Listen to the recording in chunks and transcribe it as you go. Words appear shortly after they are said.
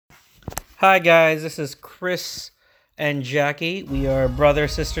Hi guys, this is Chris and Jackie. We are brother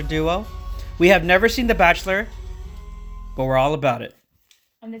sister duo. We have never seen The Bachelor, but we're all about it.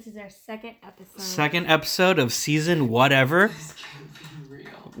 And this is our second episode. Second episode of season whatever. This can't be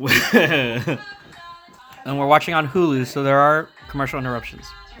real. And we're watching on Hulu, so there are commercial interruptions.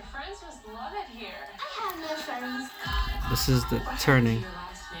 Your friends must love it here. I have no friends. This is the turning. Your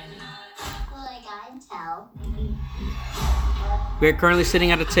last nanny. Well, I can't tell. We're currently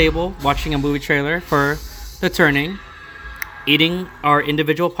sitting at a table watching a movie trailer for The Turning, eating our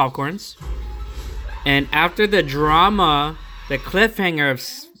individual popcorns. And after the drama, the cliffhanger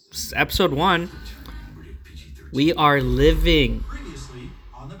of episode 1, we are living. Previously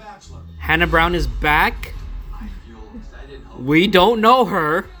on The Bachelor. Hannah Brown is back. I feel excited. We don't know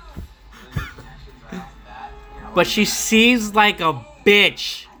her, but she seems like a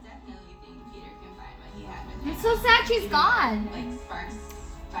bitch. Definitely think Peter can find what he had with It's so sad she's gone. like sparks,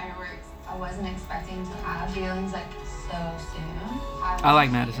 fireworks. I wasn't expecting to have feelings like so soon. I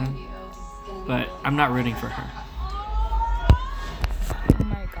like Madison, but I'm not rooting for her. Oh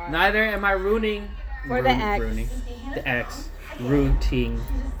my god. Neither am I rooting For the ex. The ex. Rooting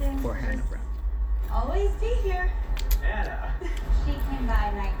for Hannah Brown. Always be here. Anna. She came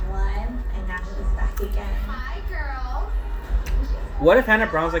by night 1 and now she's back again. Hi, girl. What if Hannah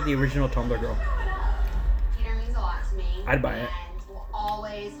Brown's like the original Tumblr girl? Peter means a lot to me. I'd buy it. And will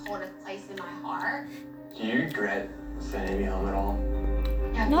always hold a place in my heart. Do you regret sending me home at all?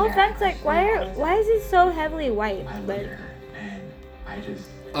 Yeah, No Peter, offense, like why is it so heavily white? I But love her, and I just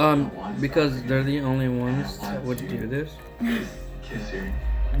don't want Because something. they're the only ones I that want would to do this. Just kiss her.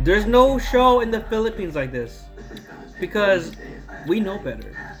 There's no show in the Philippines like this. This is gonna take Because all these days. I we have know to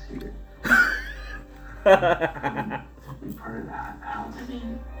better. ask you to be part of that house. I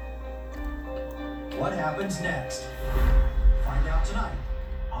mean, What happens next? Find out tonight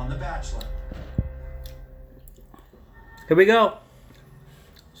on The Bachelor. Here we go.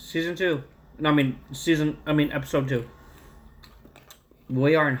 Season 2. Episode 2.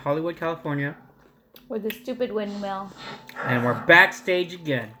 We are in Hollywood, California, with the stupid windmill. and we're backstage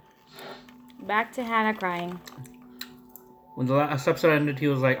again. Back to Hannah crying. When the last episode ended, he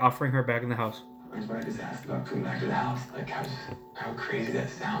was like offering her back in the house. That's what I just asked about coming back to the house. Like how crazy that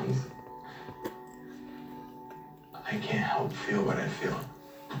sounds. I can't help feel what I feel.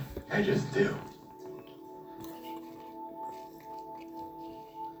 I just do.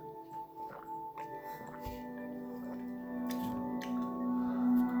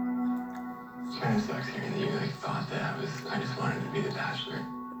 It kind of sucks hearing that you like thought that I just wanted to be the bachelor.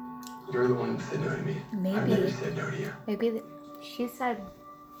 You're the one that said no to me. I've never Maybe. said no to you. Maybe she said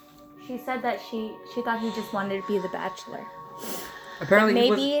that she thought he just wanted to be the bachelor. Apparently,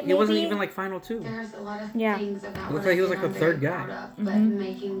 Maybe- he wasn't maybe- even like final 2. there's a lot of Yeah. things about It looks what like he I was like think the I'm third very guy. proud of, but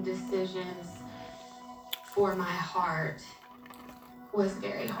making decisions for my heart was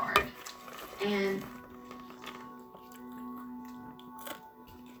very hard. And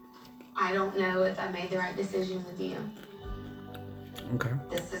I don't know if I made the right decision with you. Okay.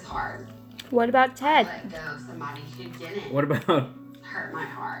 This is hard. What about Ted? Let go of somebody who didn't What about? hurt my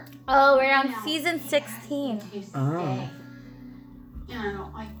heart. Oh, we're on season 16. To stay. Oh. And I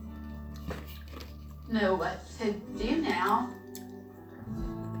don't like know what to do now.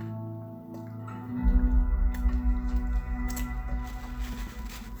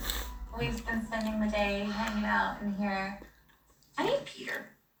 We've been spending the day hanging out in here. I need Peter.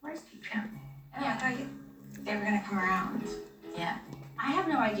 Where's Peter? Yeah, I thought they were gonna come around. Yeah. I have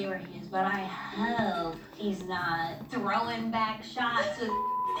no idea where he is, but I hope he's not throwing back shots with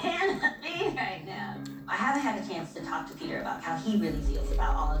Hannah B right now. I haven't had a chance to talk to Peter about how he really feels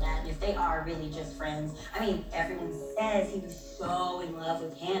about all of that, and if they are really just friends. I mean, everyone says he was so in love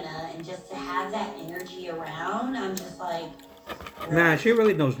with Hannah, and just to have that energy around, I'm just like, Man, she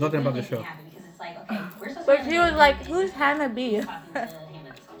really knows nothing about the It really show. makes me happy because it's like, okay, we're supposed But to she be was like, friends, who's Hannah B? talking to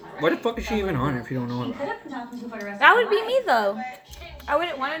Hannah this whole time, Why the right? fuck is she even on if you don't know She her? could have been talking to for the rest That of would her be life. me though. I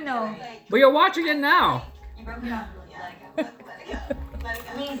wouldn't want to know. But you're watching it now. You broke it off. Let it go. Let it go. Let it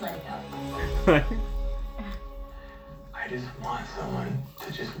go. Please let it go. I just want someone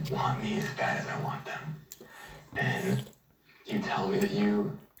to just want me as bad as I want them. And you tell me that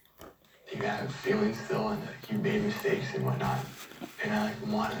you have feelings still and that you made mistakes and whatnot. And I like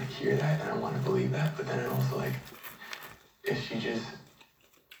want to hear that and I want to believe that. But then I also like, is she just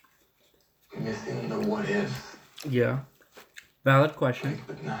missing the what ifs? Yeah. Valid question. Like,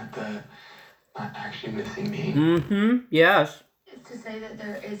 but not actually missing me. Mm-hmm. Yes. To say that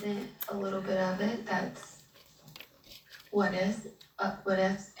there isn't a little bit of it that's what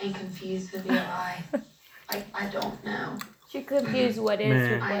ifs and confused would be a lie. I don't know. She confused what is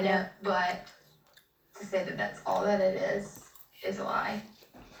Man. with I what know, is. but to say that that's all that it is a lie.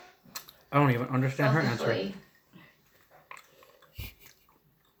 I don't even understand her answer. Selfishly.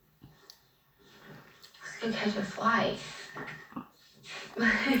 Let's go catch a flight.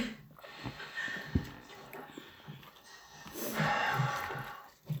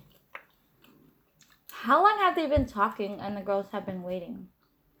 How long have they been talking and the girls have been waiting?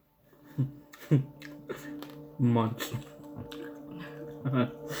 Months.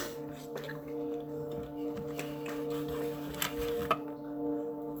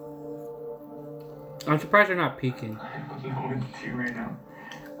 I'm surprised they're not peeking. I don't know what to do right now.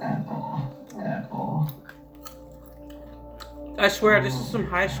 At all. At all. I swear, this is some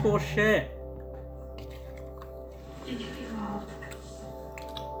high school shit.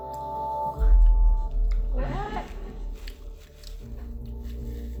 What?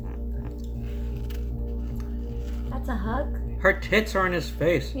 That's a hug? Her tits are in his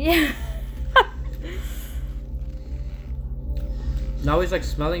face. Yeah. Now he's like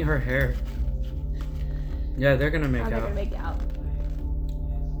smelling her hair. Yeah, they're gonna make How they're out. gonna make out.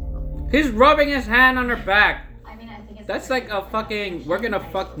 He's rubbing his hand on her back. I mean, I think it's That's like a fucking we're gonna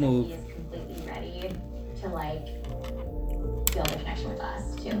fuck move. He is completely ready to like feel the connection with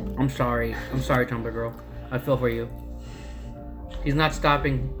us too. I'm sorry, Tumblr girl. I feel for you. He's not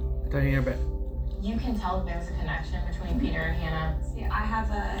stopping touching her back. You can tell that there's a connection between Peter and Hannah. See, I have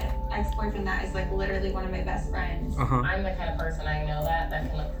a ex-boyfriend that is like literally one of my best friends. Uh huh. I'm the kind of person I know that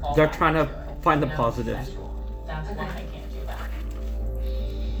can like fall They're back trying to into it. find the You know, positives. sexual. That's why I can't do that.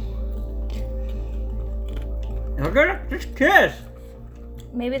 They're gonna just kiss.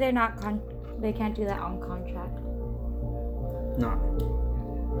 Maybe they're not they can't do that on contract. No.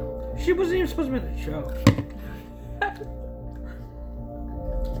 She wasn't even supposed to be in the show. I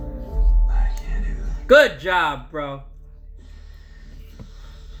can't do this. Good job, bro.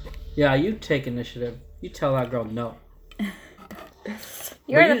 Yeah, you take initiative. You tell that girl no.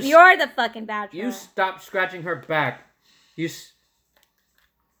 You're you you're the fucking bachelor. You stop scratching her back. You do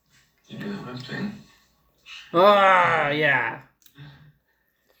the whip thing. Yeah.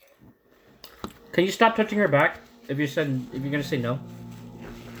 Can you stop touching her back? If you're gonna say no.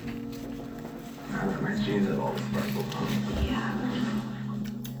 I wear my jeans at all the sparkle pumps.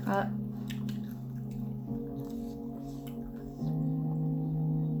 Uh,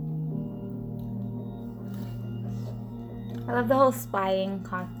 I love the whole spying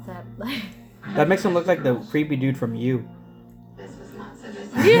concept. That makes him look like the creepy dude from You. This was not so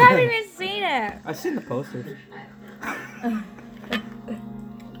just. You haven't even seen it. I've seen the posters.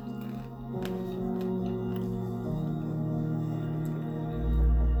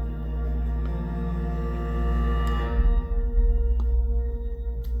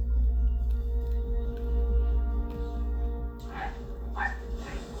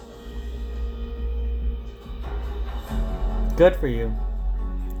 Good for you.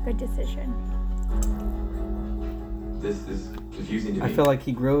 Good decision. This is confusing to me. I feel like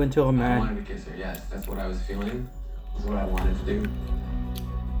he grew into a I man. wanted to kiss her, yes. That's what I was feeling. This is what I wanted to do.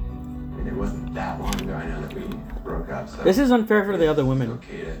 I mean, it wasn't that long ago. I know that we broke up, so... This is unfair for the other It's women.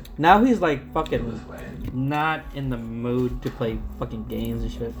 okay to Now he's like feel fucking this way. not in the mood to play fucking games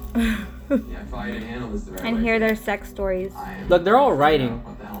and shit. Yeah, if I had to handle this the right And way, hear their sex stories. I am Look, they're all figuring writing. out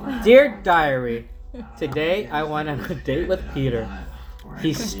what the hell I'm Dear diary, today I went on a date with Peter.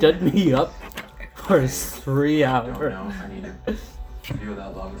 He stood me up for 3 I don't hours. know if I need to feel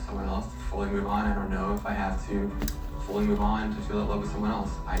that love with someone else to fully move on. I don't know if I have to fully move on to feel that love with someone else.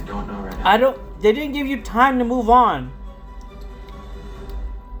 I don't know right now. They didn't give you time to move on.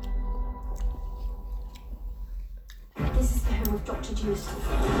 This is the home of Dr. Dewis.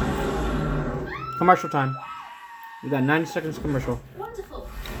 Commercial time. We got 90 seconds commercial. Wonderful.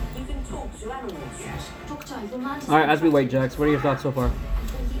 You can talk to animals. Yes. Doctor, your man. Alright, as we wait, Jax, what are your thoughts so far? All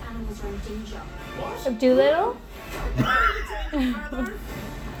the animals are in danger. Of Doolittle?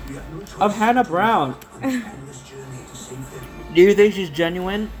 Of Hannah Brown. Do you think she's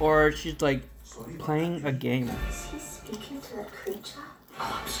genuine or she's like playing a game? Is he speaking to that creature?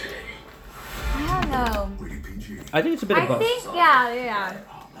 I don't know. I think it's a bit of I both. think, yeah.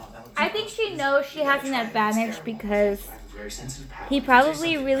 I think she knows she has an advantage because he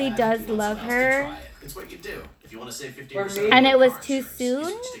probably really does love her. It's what you do. If you want to save 50%, And it was too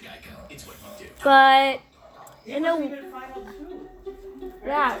soon. it's what you do. But, in a...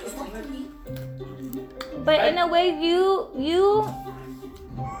 Yeah. But in a way, you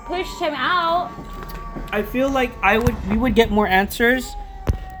pushed him out. I feel like we would get more answers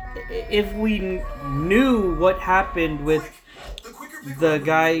if we knew what happened with the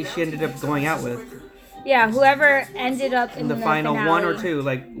guy she ended up going out with. Yeah, whoever ended up In the final one or two,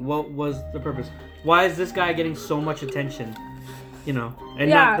 like, what was the purpose? Why is this guy getting so much attention? You know, and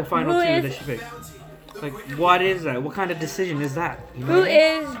Yeah, not the final who two is- that she picked. Like, what is that? What kind of decision is that? You know? Who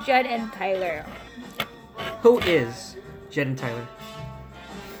is Jed and Tyler? Who is Jed and Tyler?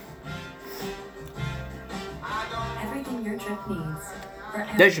 Everything your trip needs. For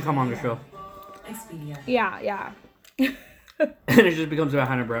They should come on the show. Expedia. Yeah. And it just becomes about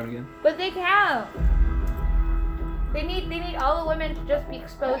Hannah Brown again. But they can't. They need all the women to just be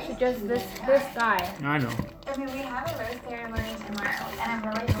exposed to just this guy. I know. I mean, we have a rose ceremony tomorrow, and I'm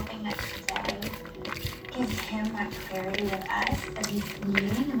really hoping that today gives him that clarity with us that he's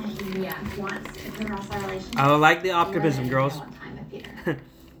needing and that he wants to progress our relationship. I like the optimism, girls. One time with Peter.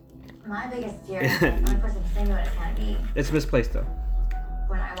 My biggest fear is that the only person to say what it's gonna be It's misplaced though.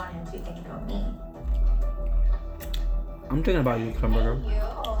 when I want him to be thinking about me. I'm thinking about you, Clumber girl. You,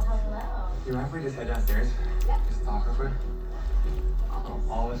 hello. You mind if we just head downstairs? Just talk real quick?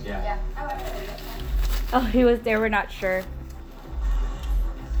 All of us? Yeah. Oh, he was there. We're not sure.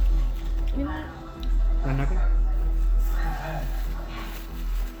 Not knocking?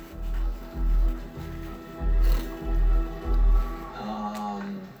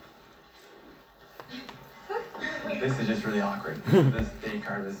 This is just really awkward. This date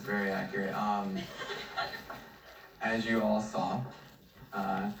card was very accurate. As you all saw,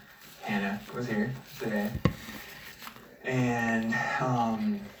 Hannah was here today. And,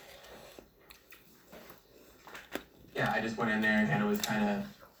 yeah, I just went in there. Hannah was kind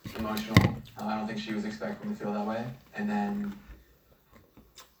of emotional. I don't think she was expecting to feel that way. And then,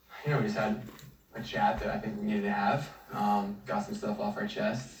 you know, we just had a chat that I think we needed to have. Got some stuff off our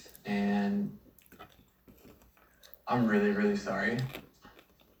chests. And I'm really, really sorry.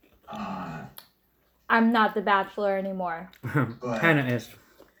 I'm not the Bachelor anymore. But Hannah is.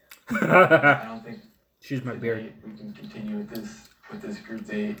 I don't think She's my today beard. we can continue with this group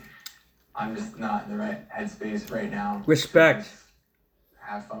date. I'm just not in the right headspace right now. Respect. Just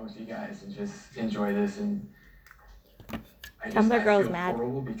have fun with you guys and just enjoy this. And Some of the I girls feel mad.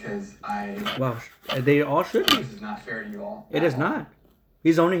 horrible because Wow, they all should be. this is not fair to you all. It is not.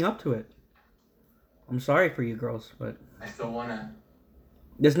 He's owning up to it. I'm sorry for you girls, but I still wanna.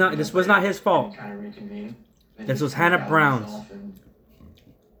 this was not his fault. Kind of reconvene. and This just was Hannah gather Brown's. myself and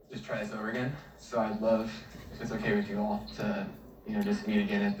just try this over again. So I'd love, if it's okay with you all, to just meet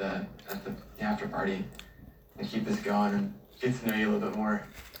again at the after party and keep this going and get to know you a little bit more.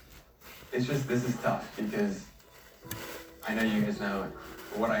 It's just this is tough because I know you guys know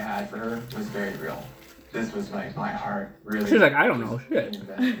what I had for her was very real. This was my heart really. She's like, I don't know, just shit.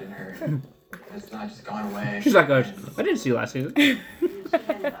 invested in her. And it's not just gone away. She's like, I didn't see you last season.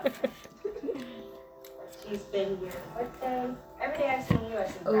 She's been here. What day? Every day I've seen you,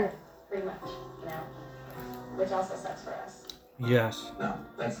 I've seen her. Pretty much, which also sucks for us. Yes. No,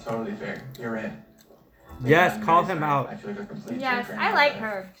 that's totally fair. You're right. Yes, I'm call very him sorry. out. I feel like a complete Yes, jerk I right like now,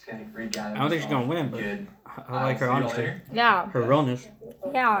 her. but just gonna regather I don't think she's gonna myself. win, but Good. I like her See you all honesty. later. Yeah. Her realness.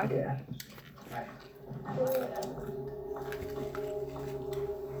 Yeah.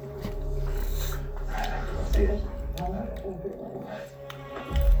 See you.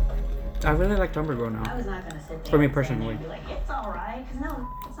 I really like Tumblr Girl I now. was not gonna sit there For me and personally. be like, it's alright, because no,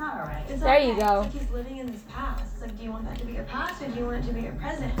 it's not alright. It's There okay. you go. It's like he's living in his past. It's like, do you want that to be your past or do you want it to be your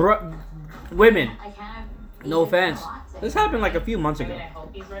present? Women, I kind of no offense. This happened like a few months ago. I hope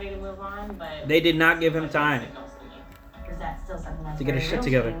he's ready to move on, but They did not give him time. because that's still something that's To get his very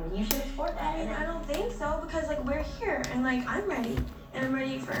shit real together. to you. You should explore that. I mean, I don't think so because like we're here and like I'm ready and I'm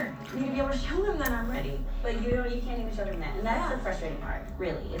ready for me to be able to show him that I'm ready. But you can't even show him that, and that's the frustrating part.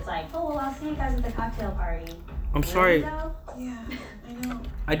 Really, it's like, oh well, I'll see you guys at the cocktail party. I'm Really, sorry. though? Yeah, I know.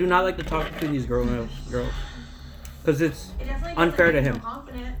 I do not like to talk between these girls. Because it's It definitely unfair to doesn't make me him. feel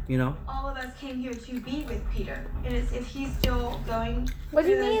confident. You know? All of us came here to be with Peter, and it's, if he's still going. What do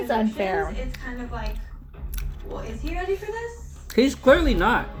you through mean those it's unfair? emotions, It's kind of like, well, is he ready for this? He's clearly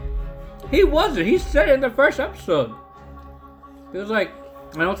not. He wasn't. He said it in the first episode. It was like,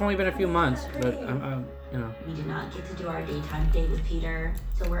 I know it's only been a few months, but you know. We did not get to do our daytime date with Peter,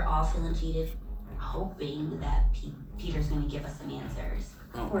 so we're all feeling cheated, hoping that Peter's going to give us some answers.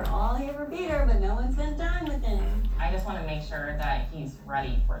 Oh. We're all here for Peter, but no one spent time with him. I just want to make sure that he's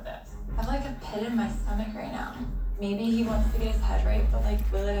ready for this. I have like a pit in my stomach right now. Maybe he wants to get his head right, but like,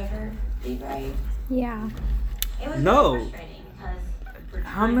 will it ever be right? Yeah. It was No. really frustrating because we're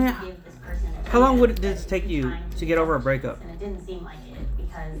How trying many- to give this person a How long chance, would it but take you trying to get over a breakup? And it didn't seem like it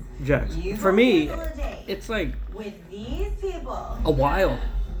because Jax. you For me, handle a date it's like with these people. a while.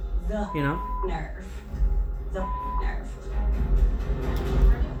 The You know? nerve. The nerve.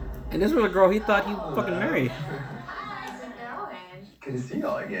 And this was a girl he thought he would fucking marry. How's it going? Good to see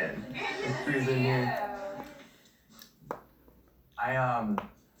y'all again. Let's freeze in here.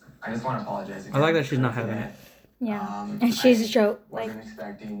 I just want to apologize again. I like that she's not for having today. it. Yeah. And she's a show. Wasn't Like,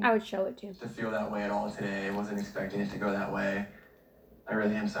 expecting I would show it too. to feel that way at all today. I wasn't expecting it to go that way. I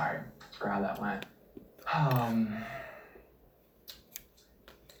really am sorry for how that went.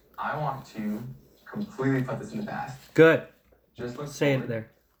 I want to completely put this in the past. Good. Just look Say it forward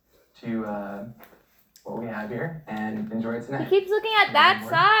there. to what we have here and enjoy it He tonight. keeps looking at that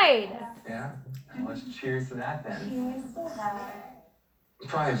side. Yeah. Well, let's cheers to that then. Cheers to that. You're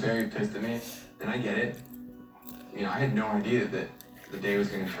probably very pissed at me, and I get it. You know, I had no idea that the day was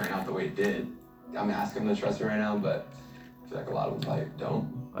going to turn out the way it did. I'm asking them to trust me right now, but I feel like a lot of them probably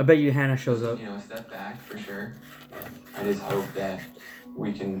don't. I bet you Hannah shows up. You know, a step back for sure. I just hope that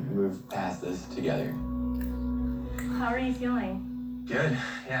we can move past this together. How are you feeling? Good,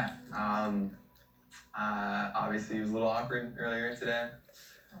 yeah. Obviously it was a little awkward earlier today.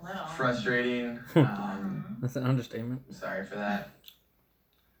 A little. Frustrating. That's an understatement. I'm sorry for that.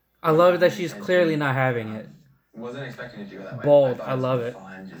 I love that she's clearly not having it. Wasn't expecting it to go that way. Bold, thought I love was it.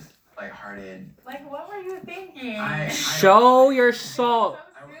 Fun, just lighthearted. Like, what were you thinking? Show your salt.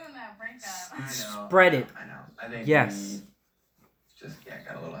 Soon that breakup. I know. Spread it. I know. I think Yes. we just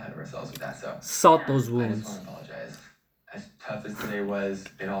got a little ahead of ourselves with that. So Salt those I just wounds. want to apologize. As tough as today was,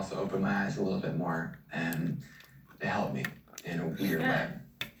 it also opened my eyes a little bit more, and it helped me in a weird way.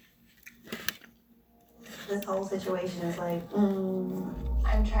 This whole situation is like,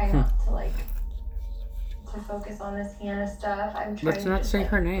 I'm trying not to to focus on this Hannah stuff. I'm trying Let's to not just, say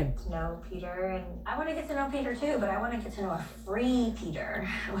her name. get to know Peter and I want to get to know Peter too, but I want to get to know a free Peter.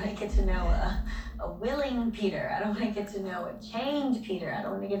 I want to get to know a willing Peter. I don't want to get to know a changed Peter. I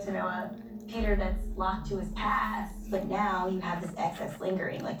don't want to get to know a Peter that's locked to his past. But now you have this excess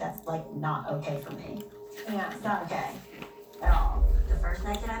lingering. Like, that's not okay for me. yeah. It's not okay at all. The first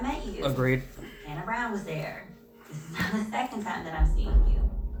night that I met you, Agreed. Hannah Brown was there. This is not the second time that I'm seeing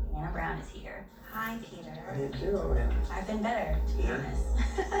you. Hannah Brown is here. Hi, Peter. How do you do? I've been better, to be Yeah.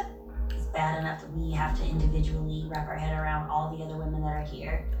 honest. It's bad enough that we have to individually wrap our head around all the other women that are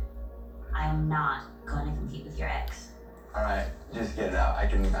here. I am not going to compete with your ex. All right, just get it out.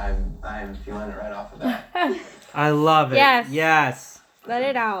 I'm feeling it right off the bat. I love it. Yes. Yes. Let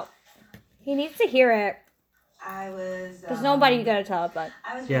it out. He needs to hear it. I was. There's nobody you gotta tell it, but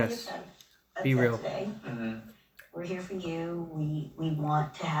I was Yes. really upset Be real. today. Mm-hmm. We're here for you. We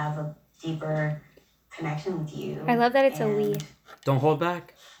want to have a deeper connection with you. I love that it's a we. And Don't hold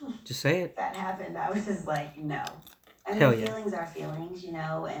back. Just say it. that happened, I was just like, no. I mean, Hell yeah. feelings are feelings,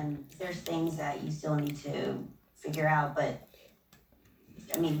 and there's things that you still need to figure out, but,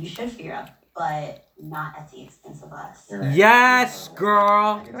 I mean, you should figure out, but not at the expense of us. You're right. Yes,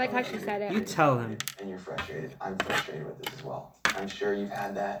 girl. I like how she said it. You tell him. And you're frustrated. I'm frustrated with this as well. I'm sure you've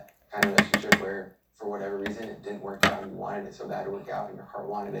had that kind of relationship where, for whatever reason, it didn't work out. You wanted it so bad to work out, and your heart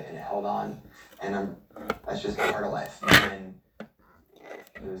wanted it, and it held on. And that's just part of life. And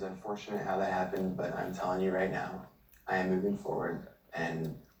it was unfortunate how that happened, but I'm telling you right now, I am moving forward,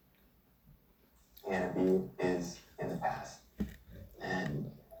 and Hannah B is in the past. And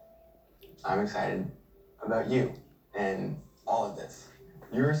I'm excited about you and all of this.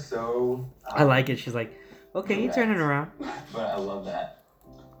 You're so... I like it. She's like, okay, you turn it around. But I love that.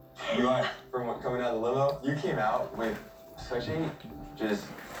 You are, from coming out of the limo, you came out with such a just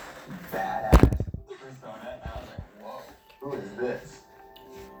badass persona. And I was like, whoa, who is this?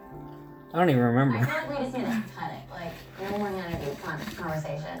 I don't even remember. I feel like we just need to cut it. Like, no more interview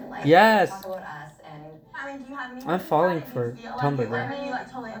conversation. Like, Yes. talk about us and. I mean, do you have any? I'm falling for Tumblr, I bro. mean, you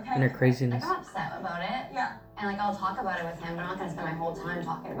totally okay. And her Like, craziness. I'm upset about it. Yeah. And like, I'll talk about it with him, but I'm not gonna spend my whole time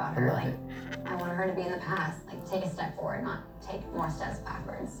talking about I her. love Like, I want her to be in the past. Like, take a step forward, not take more steps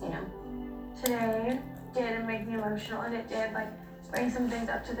backwards. You know. Today did make me emotional, and it did bring some things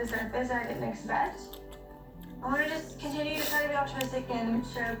up to the surface that I didn't expect. I want to just continue to try to be optimistic and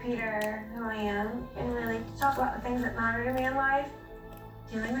show Peter who I am, and really talk about the things that matter to me in life.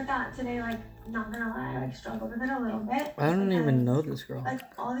 Dealing with that today, not gonna lie, I struggled with it a little bit. I don't even know this girl.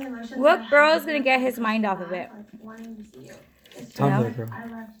 All the emotions. What girl is gonna get his mind off of it? Wanting to see you. It's Tumblr just, girl. I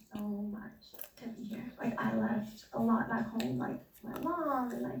left so much to be here. I left a lot back home, my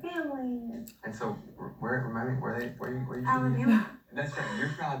mom and my family. And so, remind me, where you Alabama. That's right, you're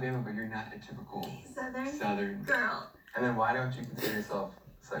from Alabama, but you're not a typical Southern Girl. And then why don't you consider yourself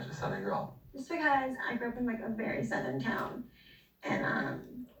such a Southern girl? Just because I grew up in a very southern town, and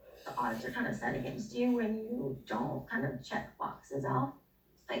the odds are kind of set against you when you don't kind of check boxes off.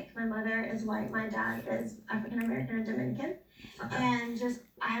 My mother is white, my dad is African American and Dominican, And just,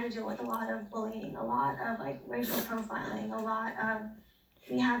 I had to deal with a lot of bullying, a lot of like racial profiling, a lot of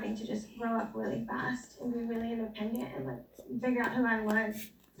me having to just grow up really fast and be really independent and like figure out who I was.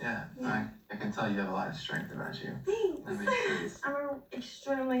 Yeah, I can tell you have a lot of strength about you. That makes sense. I'm an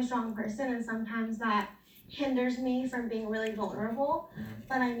extremely strong person, and sometimes that hinders me from being really vulnerable.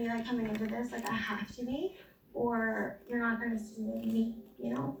 But I knew that coming into this, like I have to be, or you're not going to see me,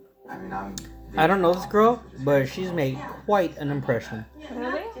 you know? I mean, I don't know this girl, but she's made quite an impression.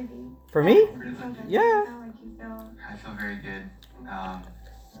 Really? For me? Yeah. I feel very good.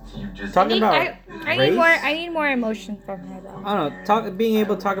 You just Talking about race? I need more emotion from her though. I don't know. Being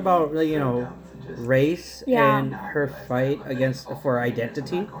able to talk about race Yeah. and her fight against for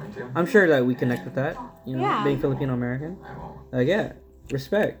identity. I'm sure that we connect with that. You know, Yeah. being Filipino American. Like yeah,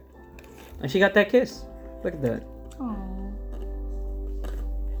 respect. And she got that kiss. Look at that.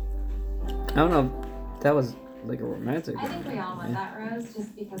 I don't know. If that was like a romantic. I think we all want that, Rose,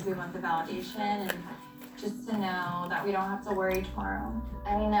 just because we want the validation and just to know that we don't have to worry tomorrow.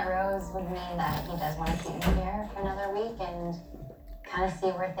 I mean, that Rose would mean that he does want to keep me here for another week and kind of see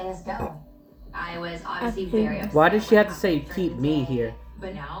where things go. I was obviously very upset. Why did she have to say keep me here?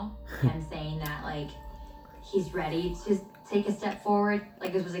 But now, him saying that, like, he's ready to take a step forward,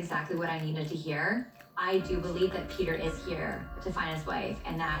 like, this was exactly what I needed to hear. I do believe that Peter is here to find his wife,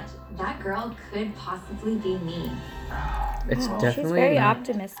 and that girl could possibly be me. It's Wow, definitely she's very not.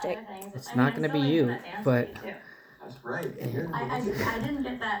 optimistic. It's not gonna be you, but That's right. I didn't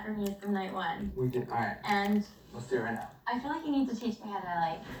get that from you from night one. We can. All right. And Let's do it right now. I feel like you need to teach me how to,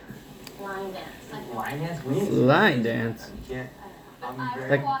 like, line dance. Like, Line dance. We need to- line dance. You can't. I'm I very.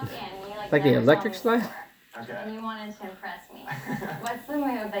 Like- walked in and you, Like the never electric saw me slide? before, Okay. and you wanted to impress me. What's the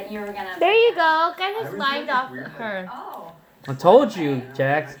move that you were gonna... There you go. Guys just Everything lined is off weird. her. Oh. I told you,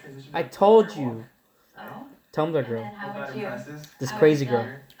 Jax. I told you. Oh. Tumblr And girl. then how Hope that would you... impresses. This how crazy would you-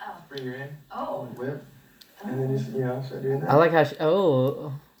 girl. Oh. Bring her in. Oh. Whip. And then just start doing that. I like how she.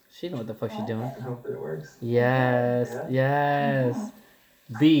 Oh, she know what the fuck she doing. I hope that it works. Yes, Yeah. yes.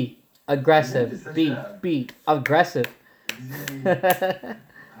 Be aggressive. Be aggressive.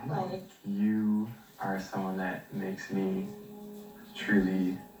 Like you are someone that makes me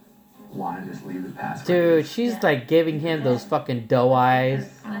truly want to just leave the past. Dude, she's like giving him those fucking doe eyes.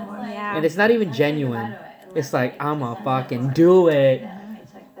 Yeah. And it's not even genuine. It's like, I'ma fucking do it.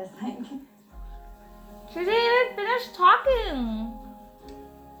 She didn't even finish talking.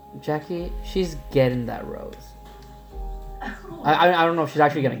 Jackie, she's getting that rose. I don't know if she's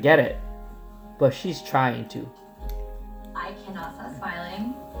actually gonna get it, but she's trying to. I cannot stop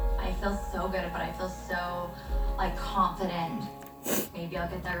smiling. I feel so good, but I feel so, like, confident. Maybe I'll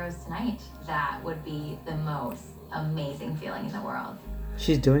get that rose tonight. That would be the most amazing feeling in the world.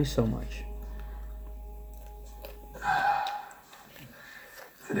 She's doing so much.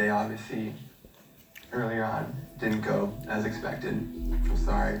 Today, obviously, earlier on, didn't go as expected. I'm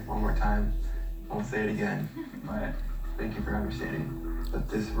sorry, one more time. Won't say it again, but thank you for understanding. But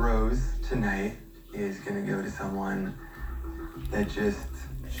this rose tonight is gonna go to someone that just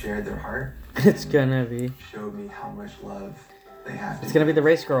shared their heart, It's gonna be. showed me how much love they have to It's gonna be the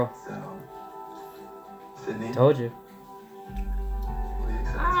race girl. So, Sydney, Told you. will you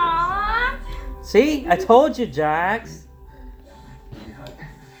accept Aww. See? I told you, Jax. this rose? Give me a hug.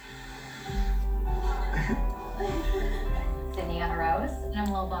 Sydney got a rose, and I'm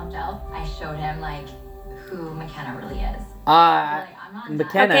a little bummed out. I showed him, like, who McKenna really is. Like, I'm not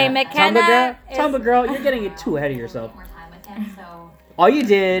McKenna. Okay, McKenna Tumblr girl, you're getting it too ahead of yourself. more time with him, so All you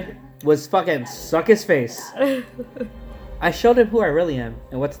did was fucking suck his face. I showed him who I really am.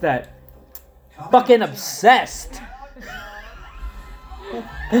 And what's that? Fucking obsessed.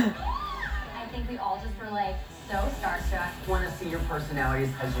 I think we all just were, like, so starstruck. Want to see your personalities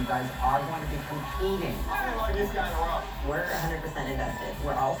as you guys are going to be competing. We're 100% invested.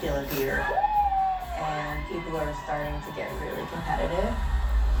 We're all feeling Peter. And people are starting to get really competitive.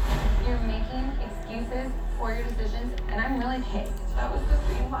 You're making excuses for your decisions, and I'm really pissed. That was just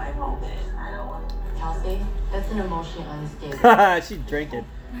being my moment. I don't want to. Kelsey, that's an emotionally unstable. She's drinking.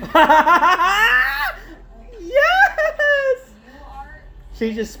 Yes!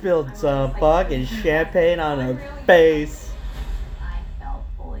 She just spilled some fucking champagne on her face. I felt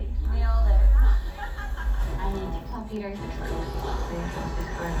bullied. Nailed it. I need to tell Peter the truth.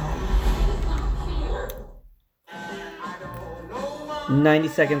 90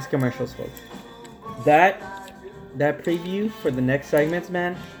 seconds commercials, folks. That preview for the next segments,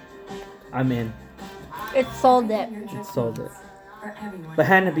 man, I'm in. It sold it. It sold it. For everyone. But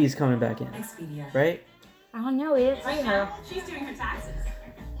Hannah B's coming back in, Expedia. right? I don't know. We didn't see her. She's doing her taxes.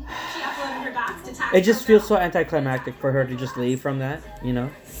 She has floated her dots to tax It just pro feels bill. so anticlimactic for her to just leave from that, you know?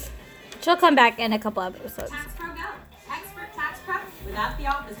 She'll come back in a couple episodes. Tax pro go. Expert tax prep without the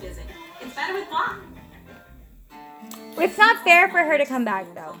office visit. It's better with Block. It's not fair for her to come back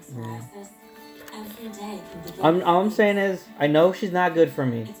though. All I'm saying is, I know she's not good for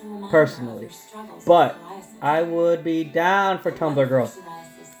me, personally. But I would be down for Tumblr Girl.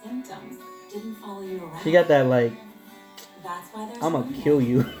 She got that, like, I'm gonna kill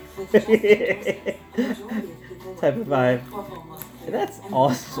you type of vibe. And that's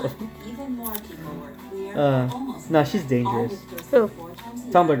awesome. No, she's dangerous. Who?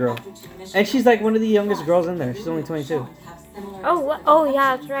 Tumblr Girl. And she's like one of the youngest girls in there. She's only 22. Oh, what? Oh,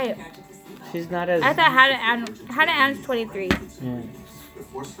 yeah, that's right. She's not as... I thought Hannah Ann's 23. Yeah.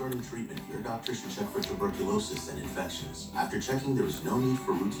 Before starting treatment, your doctor should check for tuberculosis and infections. After checking, there is no need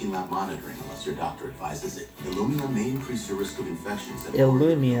for routine lab monitoring unless your doctor advises it. Illumia may increase your risk of infections.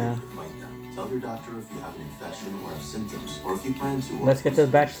 Illumia. Tell your doctor if you have an infection or have symptoms, or if you plan to. Let's get to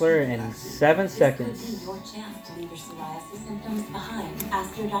The Bachelor in 7 seconds. Your chance to leave your psoriasis symptoms behind.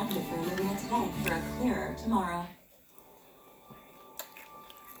 Ask your doctor for Illumia today for a clearer tomorrow.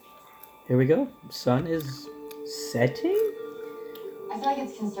 Here we go. Sun is setting? I feel like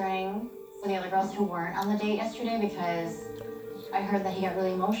it's concerning for the other girls who weren't on the date yesterday because I heard that he got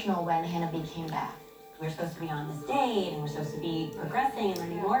really emotional when Hannah B came back. We were supposed to be on this date, and we're supposed to be progressing and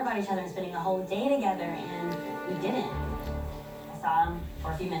learning more about each other and spending the whole day together, and we didn't. I saw him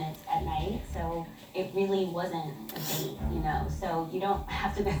for a few minutes at night, so it really wasn't a date, you know? So you don't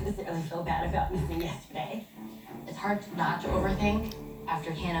have to necessarily feel bad about missing yesterday. It's hard not to overthink.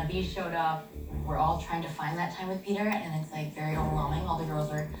 After Hannah B showed up, we're all trying to find that time with Peter, and it's like very overwhelming. All the girls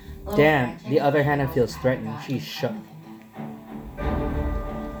are a little Damn, frantic. the other Hannah feels threatened. She's shook.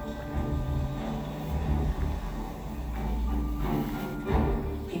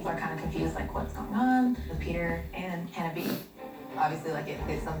 People are kind of confused, like what's going on with Peter and Hannah B. Obviously, like it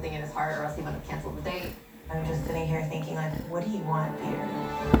hit something in his heart, or else he would have canceled the date. I'm just sitting here thinking, like, what do you want, Peter?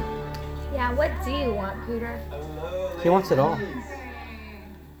 Yeah, what do you want, Peter? He wants it all.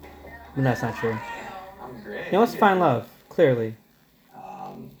 But that's not true. I'm great. He wants to find love, clearly.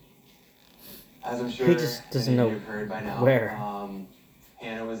 As I'm sure He just doesn't many of know you have heard by now, where.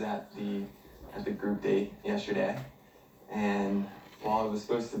 Hannah was at the group date yesterday, and while it was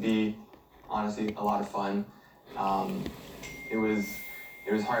supposed to be honestly a lot of fun, it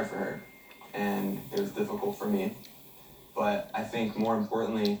was hard for her, and it was difficult for me. But I think more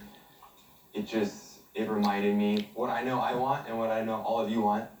importantly, it reminded me what I know I want and what I know all of you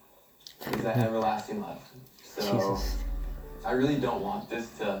want is that everlasting love. So Jesus. I really don't want this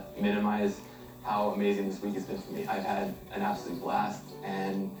to minimize how amazing this week has been for me. I've had an absolute blast,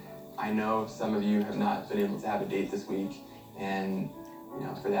 and I know some of you have not been able to have a date this week, and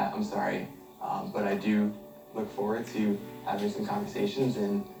for that I'm sorry. But I do look forward to having some conversations,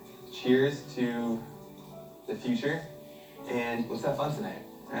 and cheers to the future, and let's have fun tonight.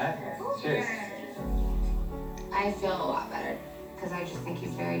 All right? Cheers. I feel a lot better because I just think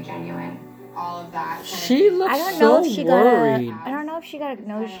he's very genuine. All of that. She looks I don't so know if she worried. got I don't know if she got a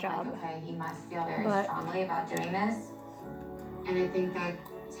nose job. Okay, he must feel very But- strongly about doing this, and I think that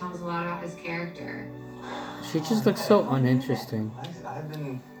tells a lot about his character. She just looks so uninteresting. I've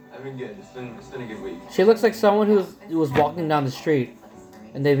been good. It's been a good week. She looks like someone who was walking down the street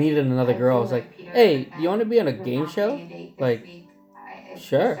and they meeted another girl. I was like, hey, do you want to be on a game show? Like,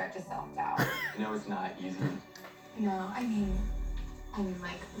 sure. Start to self-doubt. No, it's not easy. No, I mean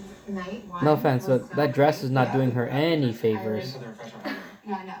like night one. No offense, was but so that dress great. is not doing her any favors.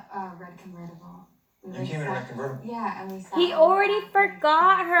 Yeah, no, red convertible. You came in a red convertible. Yeah, and we saw. He already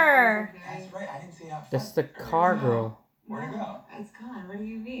forgot her. That's right. I didn't see that. That's the car girl. Where'd it go? It's gone. What do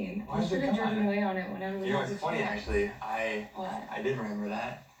you mean? Why is it have gone? driven away on it whenever we You know, had it's the funny chance. actually. I did remember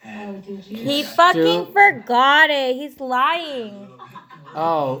that. Oh, did you? He fucking forgot it. He's lying.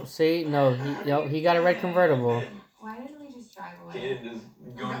 Oh, see? No, he got a red convertible. Why didn't we just drive He away? didn't just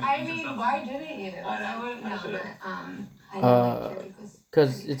go. I mean, why didn't you? I know, wouldn't I know, should've. but I know like Carrie was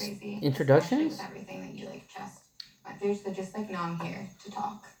 'cause pretty it's crazy, introductions? especially with everything that you like just. But there's just like, no, I'm here to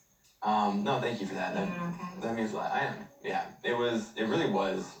talk. No, thank you for that. That means a lot. I am. Yeah, it really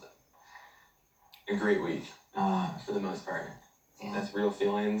was a great week for the most part. Yeah. That's real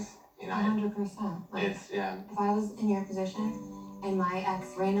feelings. 100%. Like, It's if I was in your position and my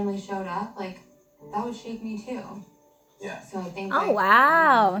ex randomly showed up, like that would shake me too. Yeah. So I think. Oh like,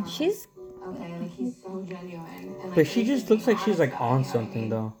 wow, she's Okay, like he's so genuine. And, like, But she he's just being looks like she's like honest on about it, you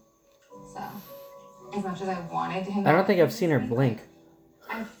know what I something mean? though. So, as much as I wanted him, I don't think I've seen her blink.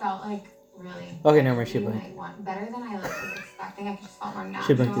 I felt like really. Okay, never mind. She really blinked. better than I was expecting. I just felt more natural.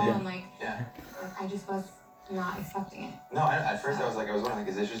 She blinked again. And like, I just was not expecting it. No, at first I was wondering, like,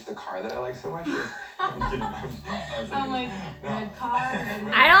 is this just the car that I like so much? I'm like, red car.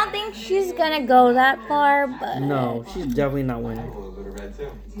 I don't think she's gonna go that far, but No, she's definitely not I have winning. a little bit of red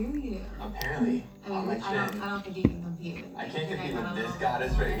too. Do you? Apparently. I mean, I don't think you can compete with I can't compete with this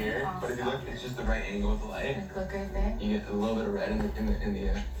goddess right here, but if you look, it's just the right angle with the light. Look right there. You get a little bit of red in the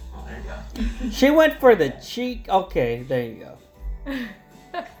oh, there you go. She went for the cheek. Okay, there you go.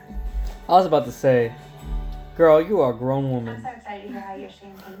 I was about to say, girl, you are a grown I'm woman. so excited to hear how your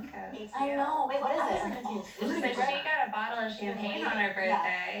champagne goes. I know. Wait, what is it? So she got a bottle of champagne on her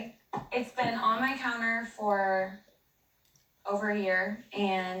birthday. It's been on my counter for over a year,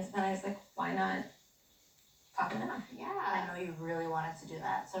 and then I was like, why not pop it off? Yeah. I know you really wanted to do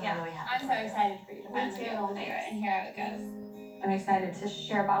that, so I'm really happy. I'm so excited for you to finally be able to do it and hear how it goes. I'm excited to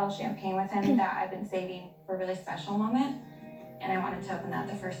share a bottle of champagne with him that I've been saving for a really special moment. And I wanted to open that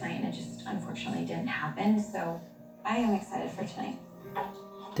the first night, and it just unfortunately didn't happen. So I am excited for tonight.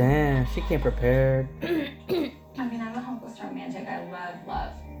 Damn, she came prepared. I mean, I'm a hopeless romantic. I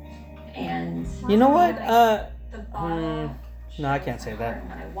love. And You know what? the bottle No, I can't say that.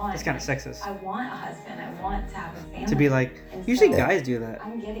 what I want. That's kind of sexist. I want a husband. I want to have a family. To be like, And usually so guys do that.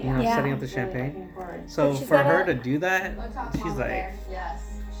 I'm giddy. You know, Yeah. setting up the Really champagne. looking forward. So But she's for her gotta- to do that, she's like, Yes.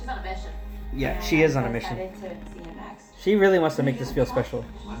 She's on a mission. yeah, And she is on a I'm mission. excited to see him next. She really wants to make this feel special.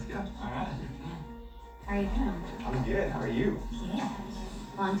 Let's go. Alright. How are you doing? I'm good. How are you? Yeah.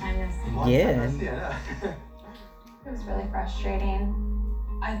 Long time no see. Yeah. It was really frustrating.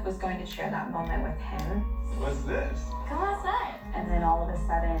 I was going to share that moment with him, What's this? Come outside. and then all of a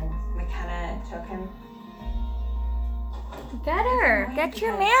sudden, McKenna took him. get her. Get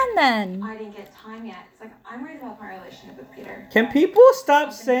your man then. I didn't get time yet. It's like, I'm worried about my relationship with Peter. Can people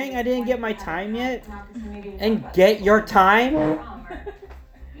stop saying I didn't get my time yet and get your time?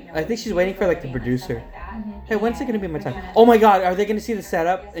 I think she's waiting for like the producer. Hey, when's it gonna be my time? Oh my god, are they gonna see the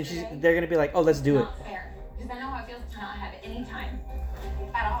setup? And they're gonna be like, oh, let's do it. Not fair. Because I know how it feels to not have any time.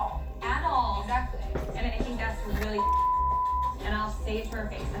 At all. At all. Exactly. And I think that's really. And I'll say it to her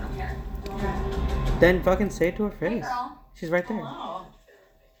face. I don't care. Then fucking say it to her face. girl. She's right there.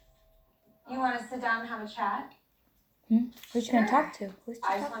 You want to sit down and have a chat? Who's you gonna talk to? Who's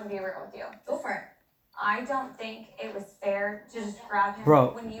I just want to be real with you. Go for it. I don't think it was fair to just grab him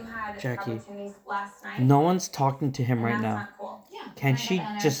Bro, when you had Jackie, opportunities last night. No one's talking to him and right that's now. not cool. Yeah. Can she And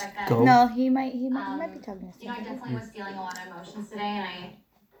I just respect that. go? No, he might be talking to You know, I somebody. definitely was feeling a lot of emotions today, and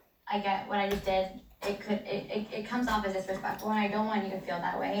I get what I just did. It comes off as disrespectful, and I don't want you to feel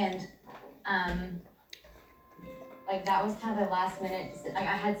that way. And like that was kind of the last minute. Like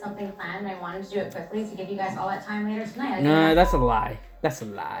I had something planned, and I wanted to do it quickly to give you guys all that time later tonight. Like, No, that's a lie. That's a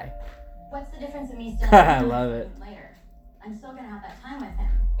lie. what's the difference in me still? I love it. Later, I'm still gonna have that time with him.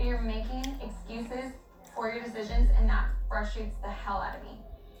 But you're making excuses for your decisions, and that frustrates the hell out of me.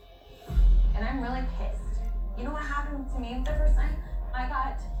 And I'm really pissed. You know what happened to me the first time? I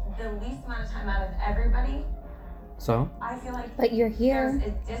got the least amount of time out of everybody. So? I feel like But you're here.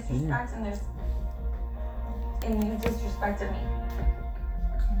 there's a disrespect and you disrespected me.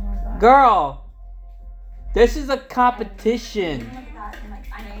 Girl, this is a competition. Look at that, and like,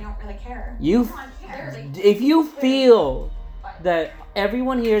 I know you don't really care. You, No, I care. Like, if you feel that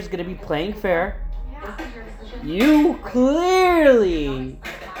everyone here is gonna be playing fair, this is your decision. you clearly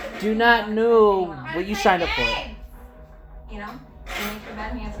do not know what you signed up for. You know? You make your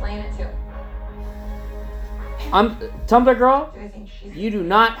bed and you have to lay in it too. I'm Tumblr girl. Do I think she's You do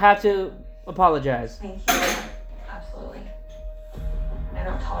not have to apologize. Thank you. Absolutely. I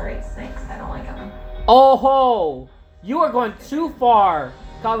don't tolerate snakes. I don't like them. Oh ho! You are going too far,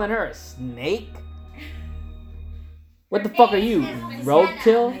 calling her a snake. What the fuck are you,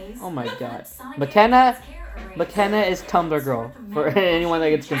 roadkill? Oh my god, McKenna is Tumblr girl. For anyone that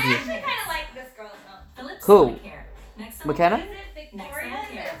gets confused. kind of like this girl though. Who? McKenna?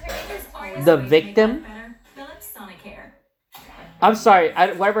 The victim? I'm sorry,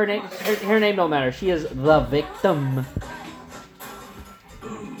 whatever her name, her name don't matter. She is the victim.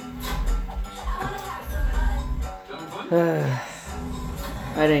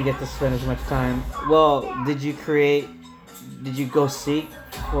 I didn't get to spend as much time. Well, did you go seek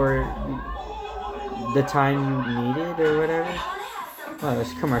for the time you needed or whatever? Oh,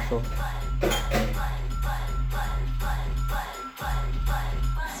 it's commercial.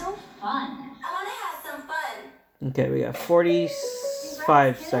 So fun. Okay, we got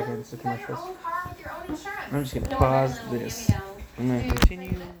 45 seconds of commercials. I'm just gonna pause this. I'm gonna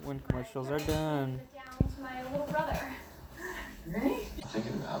continue when commercials are done. Down to my little brother.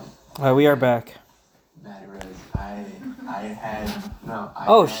 Thinking about We are back. Maddie Rose, I had no.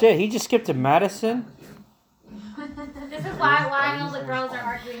 Oh shit! He just skipped to Madison. This is why all the girls are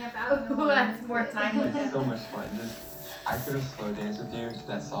arguing about who has more time with him. So much fun. I could have slow danced with you to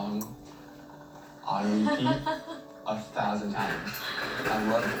that song on repeat 1,000 times. I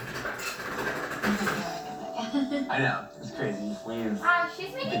love it. I know, it's crazy.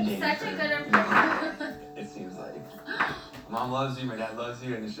 She's making such a good impression. It seems like. Mom loves you, my dad loves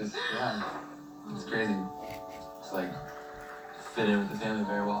you, and it's just, yeah, it's crazy. It's like, fit in with the family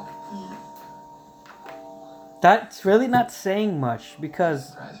very well. That's really not saying much because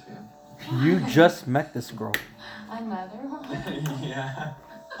Surprise for you. you just met this girl. I met her. Yeah.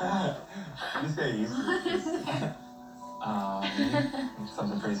 Just get used to it.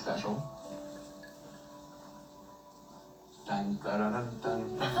 Something pretty special. Dun, dun, dun,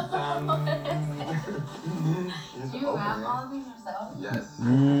 dun, dun, dun. Do you rap all of these yourself? Yes.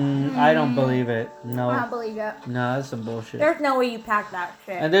 I don't believe it. No. I don't believe it. No, that's some bullshit. There's no way you packed that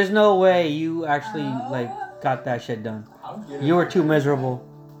shit. And there's no way you actually got that shit done. You were too miserable.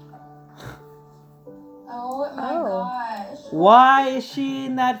 Oh my gosh. Why is she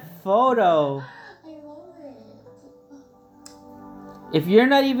in that photo? I love it. If you're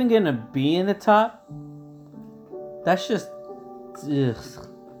not even gonna be in the top, that's just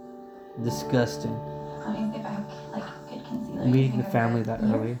disgusting. Let me see if I have like good concealer. Meeting the family that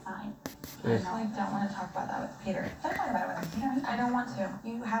early. Fine. I don't want to talk about that with Peter. Don't talk about it with him. I don't want to.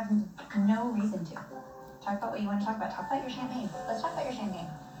 You have no reason to. Talk about what you want to talk about. Talk about your champagne. Let's talk about your champagne.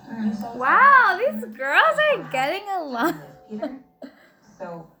 Wow, these girls are getting along. Peter.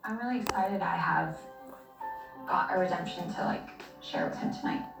 So I'm really excited I have got a redemption to share with him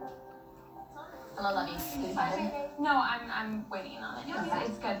tonight. Hello, lovey. Did you find it? No, I'm waiting on it.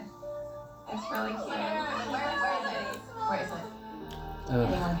 It's good. It's really cute. Where is it?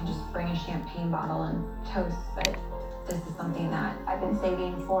 Anyone can just bring a champagne bottle and toast, but this is something that I've been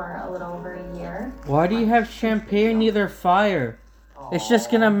saving for a little over a year. Why do you have champagne near their fire? It's just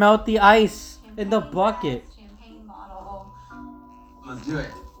gonna melt the ice in the bucket. Champagne bottle. Let's do it.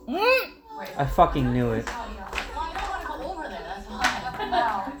 I fucking knew it. Well, I don't want to go over there. That's why.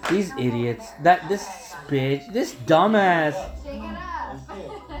 These idiots. This bitch. This dumbass.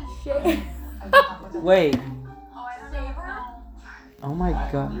 Shake it up. Wait. Oh, I don't know. Oh my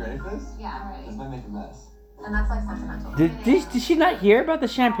god. You ready for this? Yeah, I'm ready. This might make a mess. And that's like sentimental. Did she not hear about the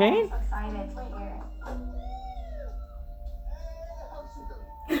champagne? Excited. Wait, here.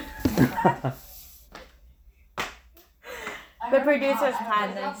 The producers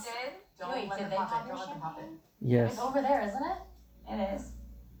planned this. Wait, did they pop it? Yes. It's over there, isn't it? It is.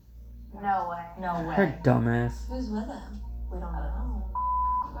 No way. No way. Her dumbass. Who's with him? We don't know.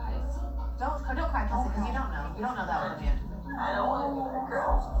 Don't cry, Kelsey, because you don't know. You don't know that one yet. I don't want to be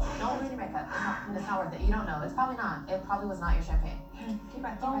girl. Don't ruin your makeup. It's not worth it. You don't know. It's probably not. It probably was not your champagne. Deep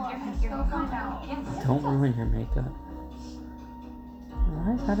breath, you're gonna find out. Don't ruin your makeup.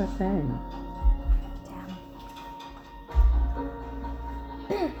 Why is that a thing?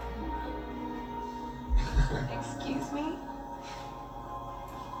 Excuse me?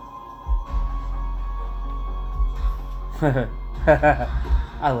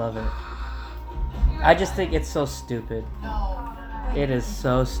 I love it. I just think it's so stupid. It is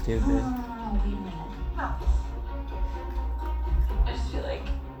so stupid. I just feel like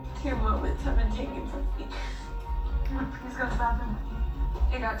 2 moments have been taken from me. Come on, please go to the bathroom.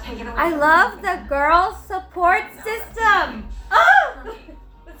 It got taken away. I love the girl support system. Oh!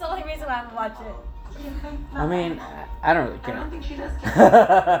 That's the only reason why I'm watching it. I mean, I don't really I don't care. think she does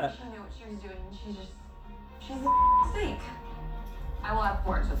care. She knew what she was doing. She's a snake. I will have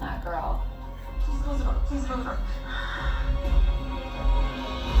words with that girl. Please close the door. Please close the door.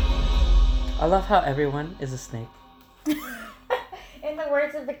 I love how everyone is a snake. In the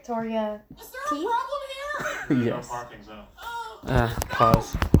words of Victoria. Is there a problem here? Yes. No parking zone.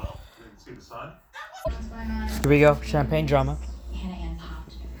 Pause. Didn't see the sign? Here we go. Champagne drama. Hannah Ann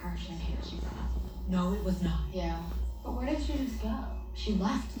popped her champagne that she brought. No, it was not. Yeah. But where did she just go? She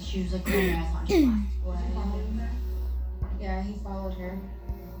left. She was like, no, I thought she left. What? Yeah, he followed her.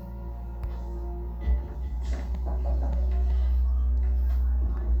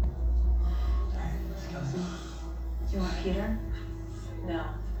 Do you want Peter? No.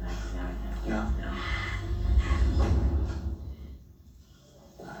 No.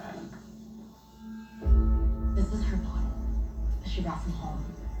 This is her bottle that she brought from home.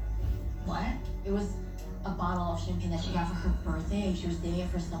 What? It was a bottle of champagne that she got for her birthday, and she was saving it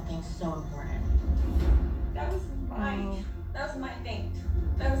for something so important. That was mine. That was my thing.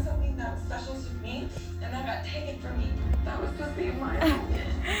 That was something that was special to me, and that got taken from me. That was supposed to be mine.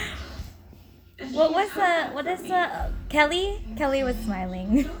 What is the Kelly? Kelly was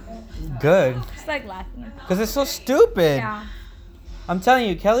smiling. Good. She's like laughing. Because it's so stupid. Yeah. I'm telling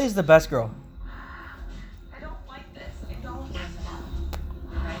you, Kelly's the best girl.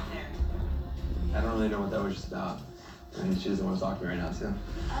 I don't really know what that was just about. I mean, she doesn't want to talk to me right now, too.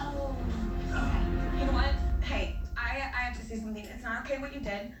 Oh. You know what? Hey, I have to say something. It's not okay what you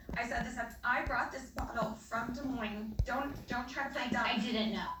did. I said this. I brought this bottle from Des Moines. Don't try to play dumb. I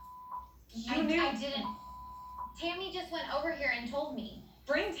didn't know. You knew. I didn't. Tammy just went over here and told me.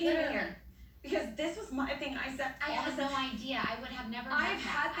 Bring Tammy here. Because this was my thing. I said I had no idea. I would have never. I've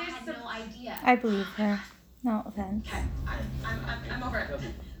had this. I had no idea. I believe her. No offense. Okay. I'm over it.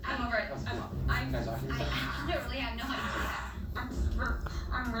 I'm over it. I literally had no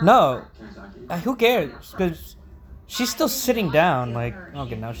idea. No. Who cares? Because she's still sitting down. Like,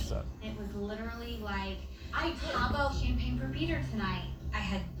 okay, now she's up. It was literally like, how about champagne for Peter tonight? I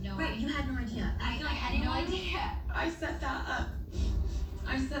had no idea. Wait, you had no idea. I had no idea. I set that up.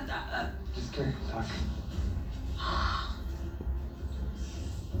 Just kidding. Talk.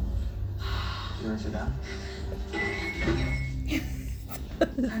 You want to sit down?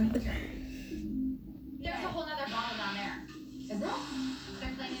 There's a whole nother bottle down there. Is there?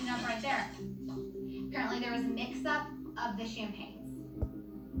 They're cleaning it up right there. Apparently there was a mix-up of the champagnes.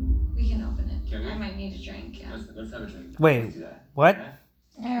 We can open it. Can we? I might need a drink. Yeah. Let's have a drink. Wait, what?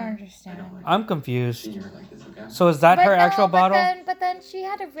 I don't understand. I'm confused. Seen her like this, okay? So is that her actual bottle? But then she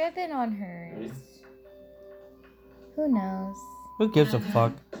had a ribbon on hers. Who knows? Who gives a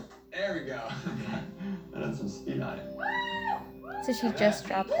fuck? There we go. That has some speed on it. So she just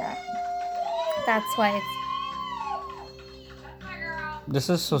dropped that. That's why it's. This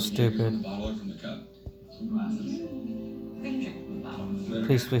is so stupid.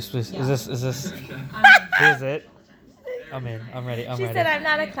 Please. Is this? Is it? I'm in. I'm ready. She ready. said I'm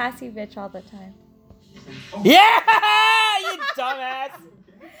not a classy bitch all the time. Yeah, you dumbass.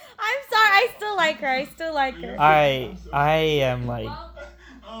 I'm sorry. I still like her. I am like.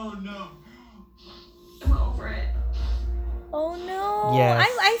 Oh no. I'm over it. Oh no. Yes.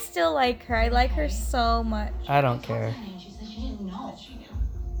 I still like her. I like her so much. I don't care. She said she didn't know.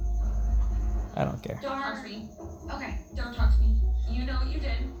 I don't care. Don't talk to me. Okay. Don't talk to me. You know what you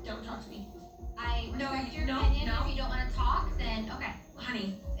did. Don't talk to me. I respect your no, opinion. no. If you don't want to talk, then okay.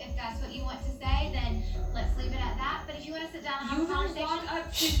 Honey. If that's what you want to say, then let's leave it at that. But if you want to sit down and have a You don't conversation. walk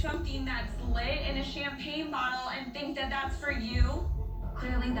up to something that's lit in a champagne bottle and think that that's for you.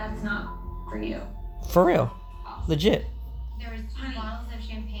 Clearly, that's not for you. For real. Legit. There was 2 bottles of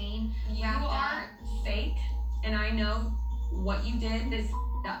champagne. You wrapped are fake, and I know what you did is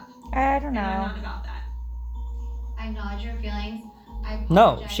up. I don't And I'm know. not about that. I acknowledge your feelings. I No,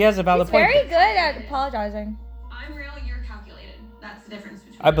 apologize. she has a valid He's point. very good at apologizing. I'm real, you're calculated. That's the difference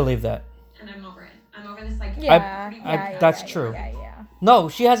between I believe that. And I'm over it. I'm over this like That's true. Yeah. No,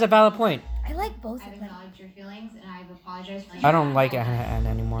 she has a valid point. I like both I've of them. acknowledged your feelings, and I've apologized for I don't like Anna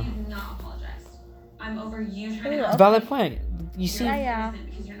anymore. You've not apologized. I'm over you trying Ooh, to okay. Valid point. You see? Yeah.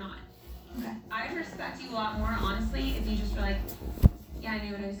 because you're not. I'd respect you a lot more, honestly, if you just were like, yeah, I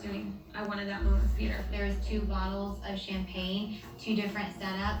knew what I was doing. I wanted that moment with Peter. There was 2 bottles of champagne, 2 different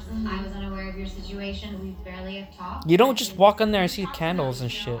setups. I was unaware of your situation. We barely have talked. You don't just walk in there and see candles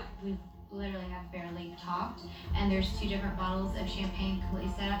and shit. We literally have barely talked, and there's 2 different bottles of champagne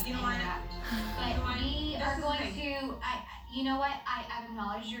completely set up You know and what? wrapped. But You know what? we This are is the going thing. to. You know what? I've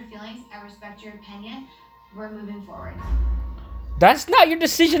acknowledged your feelings. I respect your opinion. We're moving forward. That's not your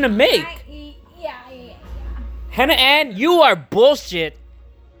decision to make. Yeah. Hannah Ann, you are bullshit.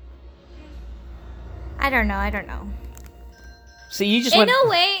 I don't know. See, you just In went. a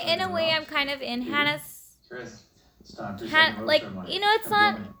way, I'm kind of in Hannah's. Chris, stop. Like, you know, it's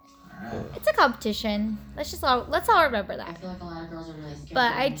not. It's a competition. Let's all remember I that. feel like a lot of girls are really scared.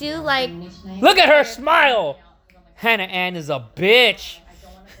 But I do like. Look at her smile. Hannah Ann is a bitch. I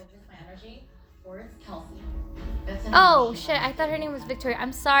don't want to focus my energy towards Kelsey. That's an Oh emotional shit! I thought her name was Victoria.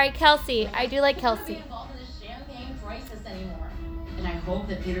 I'm sorry, Kelsey. I do like be Kelsey. involved in this champagne crisis anymore. And I hope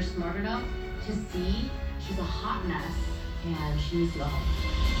that Peter's smart enough to see she's a hot mess and she needs to go home.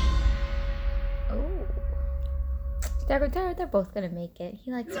 Oh. They're both gonna make it.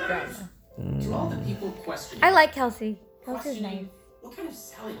 He likes drama. To all the people questioning. I like Kelsey. Kelsey's nice. What kind of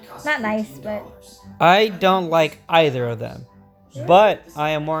salad costs Not nice, $15? but I don't like either of them. But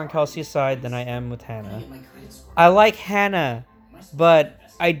I am more on Kelsey's side than I am with Hannah. I like Hannah, but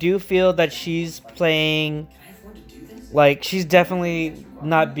I do feel that she's playing. Like, she's definitely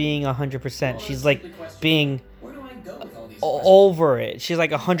not being 100%. She's like being Where do I go with all these over it. She's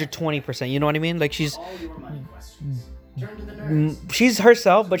like 120%. You know what I mean? Like, she's all your money questions? Turn to the nerds. she's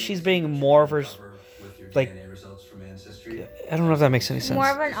herself, but she's being more of like, DNA results from Ancestry. I don't know if that makes any sense. More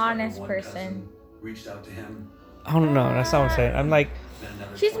of an honest person. Reached out to him. I don't know. That's not what I'm saying. I'm like,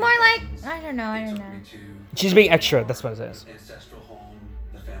 She's more like, I don't know. she's being extra. That's what it says. Ancestral home,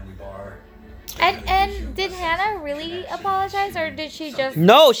 the family bar. And did Hannah really apologize, or did she just?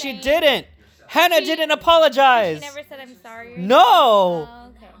 No, she didn't. Hannah didn't apologize. She never said I'm sorry. No.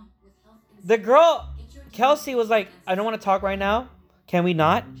 Oh, okay. The girl, Kelsey, was like, I don't want to talk right now. Can we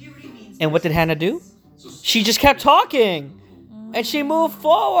not? And what did Hannah do? She just kept talking, and she moved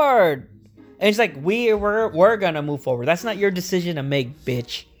forward. And it's like, we're gonna move forward. That's not your decision to make,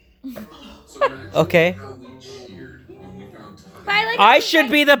 bitch. Okay. I should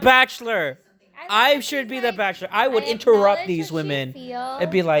be the bachelor. I should be the bachelor. I would interrupt these women. It'd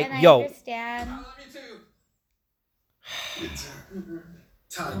be like, yo.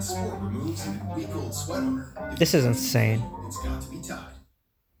 Tide Sport removes an week-old sweat odor. This is insane. It's got to be Tide.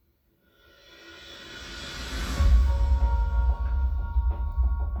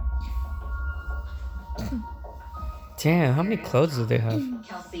 Damn, how many clothes do they have?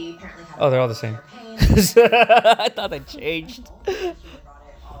 Kelsey apparently had Oh, they're all the same. I thought they changed.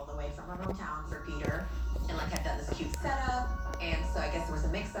 all the way from her hometown for Peter, and like had done this cute setup, and so I guess there was a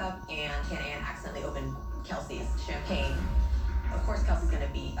mix-up, and Hannah Ann accidentally opened Kelsey's champagne. Of course, Kelsey's gonna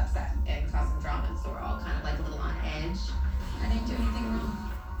be upset and cause some drama, so we're all kind of like a little on edge. I didn't do anything wrong.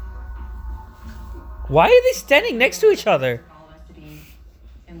 Why are they standing next to each other?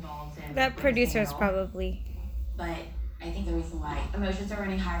 Involved in That producer's probably. But I think the reason why emotions are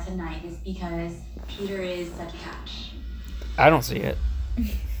running higher tonight is because Peter is such a catch. I don't see it.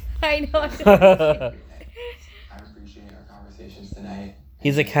 I know. I appreciate our conversations tonight.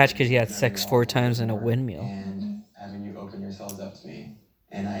 He's a catch because he had sex 4 times in a windmill. And having you open yourselves up to me.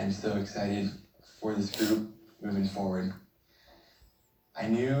 And I am so excited for this group moving forward. I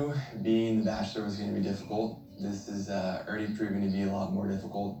knew being the Bachelor was going to be difficult. This is already proven to be a lot more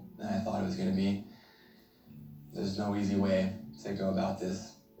difficult than I thought it was going to be. There's no easy way to go about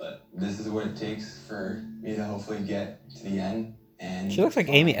this, but this is what it takes for me to hopefully get to the end. And She looks like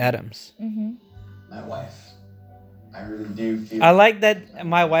Amy Adams. my wife. I really do feel. I like that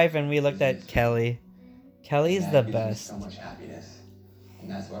my wife and we looked at Kelly. Kelly's that the gives me best. so much happiness,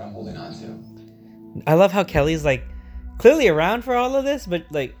 and that's what I'm holding on to. I love how Kelly's like clearly around for all of this, but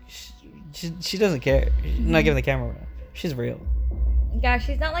like she doesn't care. She's not giving the camera away. She's real. Yeah,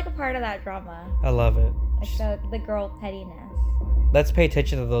 she's not like a part of that drama. I love it. Like the girl pettiness. Let's pay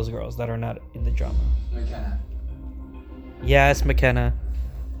attention to those girls that are not in the drama. McKenna. Yes, McKenna.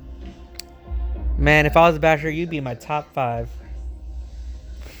 Man, if I was a Bachelor, you'd be in my top 5.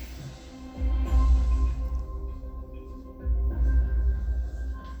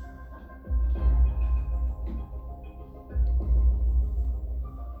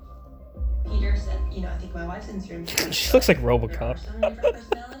 Peter said, I think my wife's in She looks like RoboCop.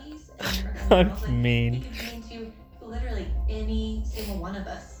 I'm mean. He could mean to literally any single one of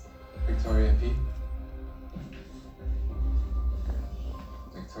us. Victoria P.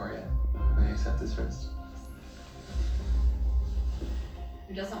 Victoria, will you accept this rose?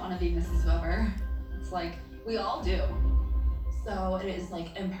 Who doesn't want to be Mrs. Weber? It's like, we all do. So it is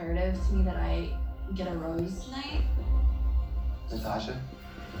like imperative to me that I get a rose tonight. Natasha?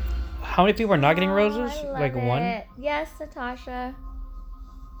 How many people are not getting Oh, roses? I love Like 1? it. Yes, Natasha.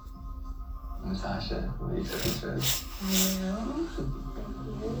 Natasha, will you accept this rose?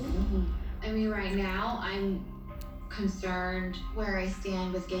 I mean, right now, I'm concerned where I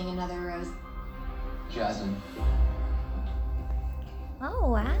stand with getting another rose. Jasmine. Oh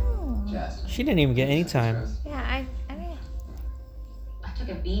wow. Jasmine. She didn't even get any time. Yeah, I mean. I took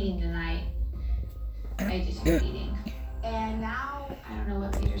a beating tonight. I just took a beating. And now, I don't know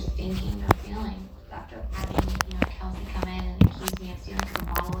what Peter's thinking or feeling after having, Kelsey come in and accuse me of stealing a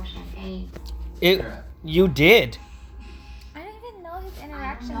bottle of champagne. You did. I don't even know his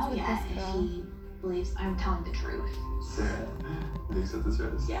interactions I don't know with yet this if girl. he believes I'm telling the truth. Sarah, will you accept this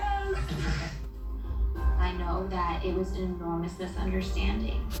rose? Yes! I know that it was an enormous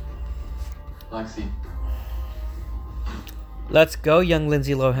misunderstanding. Lexi, Let's go, young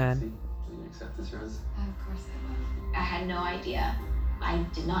Lindsay Lohan. will you accept this rose? Of course I will. I had no idea. I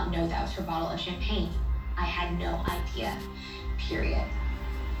did not know that was her bottle of champagne. I had no idea. Period.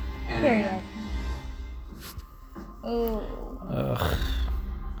 Period. Oh. Ugh.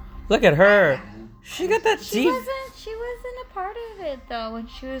 Look at her. She got that She deep. wasn't a part of it though when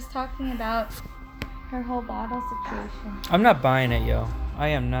she was talking about her whole bottle situation. I'm not buying it, yo. I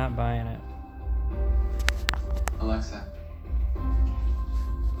am not buying it. Alexa.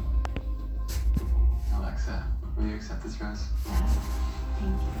 Alexa, will you accept this rose?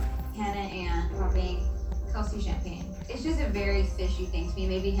 Thank you. Hannah and Robbie, Kelsey champagne. It's just a very fishy thing to me.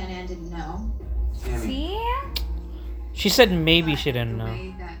 Maybe Hannah didn't know. See? She said maybe she didn't The know.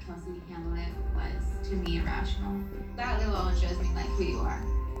 way that Kelsey handled it was, to me, irrational. That alone shows me, like, who you are.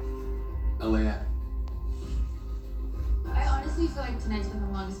 Alea, I honestly feel like tonight's been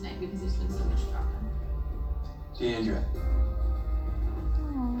the longest night because there's been so much drama. Deandra.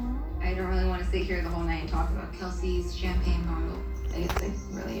 I don't really want to sit here the whole night and talk about Kelsey's champagne bottle. It's like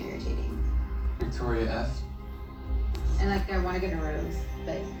really irritating. Victoria F. And like I want to get a rose,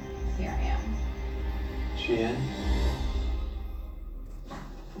 but here I am. Sheehan.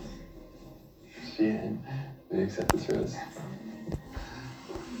 Sheehan, will you accept this rose?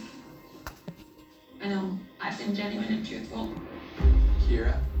 I know I've been genuine and truthful,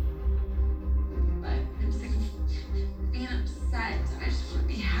 Kira. but I'm sick of being upset. I just want to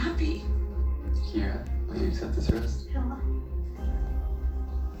be happy. Kira, will you accept this rose?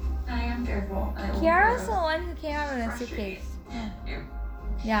 I am fearful. Kiara's the one who came out with a suitcase.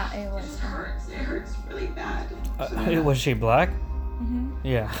 Yeah, it was. It hurts. It hurts really bad. Was she black? Mm-hmm.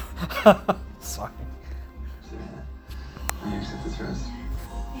 Yeah. Sorry. Savannah, will you accept this rose?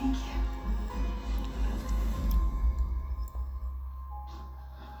 Thank you.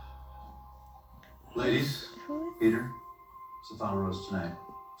 Ladies, Peter, it's the final rose tonight.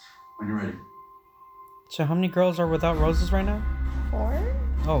 When you're ready. So how many girls are without roses right now? 4?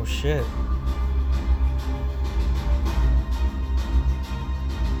 Oh shit.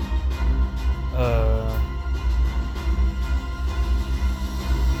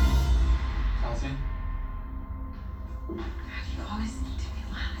 Kelsey? You always need to be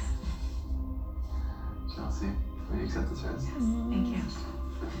last. Chelsea, will you accept this rose? Thank you.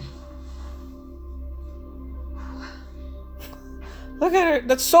 Look at her.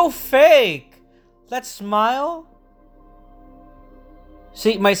 That's so fake. That smile.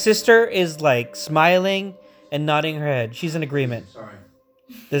 See, my sister is like smiling and nodding her head. She's in agreement. Sorry.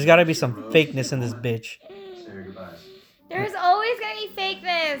 There's got to be some fakeness in this bitch. Say your goodbyes. There's always gonna be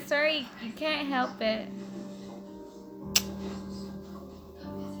fakeness. Sorry, you can't help it.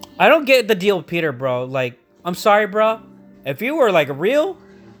 I don't get the deal with Peter, bro. Like, I'm sorry, bro. If you were like real,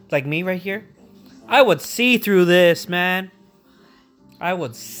 like me right here, I would see through this, man. I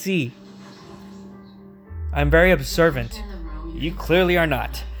would see. I'm very observant. You clearly are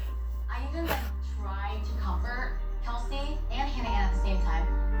not. I even like tried to comfort Kelsey and Hannah Ann at the same time.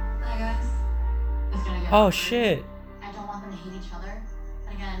 Hi guys. It's gonna get Oh awkward. shit. I don't want them to hate each other.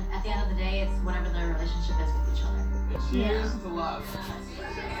 And again, at the end of the day, it's whatever their relationship is with each other. Cheers to love.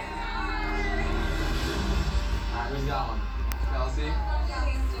 Alright, who's got one? Kelsey?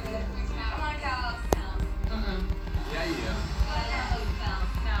 Yeah, you do.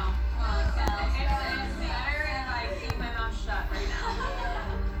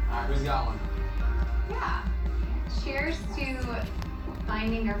 Alright, who's got one? Yeah. Cheers to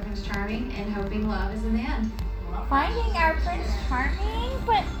finding our Prince Charming and hoping love is in the end. Finding our Prince Charming?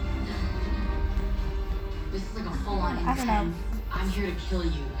 But This is like a full-on I don't know. intense, I'm here to kill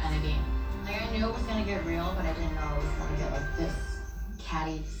you kind of game. Like I knew it was gonna get real, but I didn't know it was gonna get like this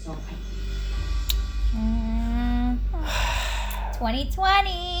catty, so like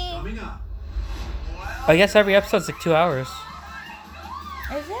 2020. Coming up. I guess every episode's like 2 hours.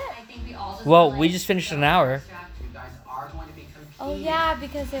 Is it? I think we all just Well, we just finished an hour. You guys are going to be competing. Oh yeah,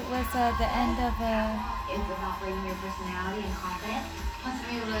 because it was the end of It's about bringing your personality and confidence. Plus,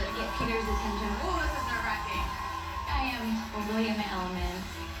 I'm able to get Peter's attention. Whoa, this is nerve-wracking. I am totally in my element.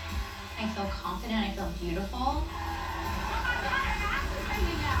 I feel confident. I feel beautiful.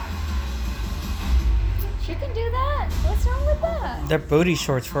 She can do that. What's wrong with that? They're booty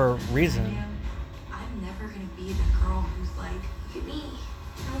shorts for a reason. I'm never gonna be the girl who's like, look at me.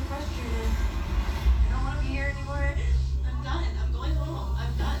 I'm frustrated. I don't want to be here anymore. I'm done. I'm going home.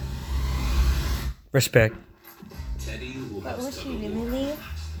 I'm done. Respect. Teddy will But have would she stubborn really will. leave?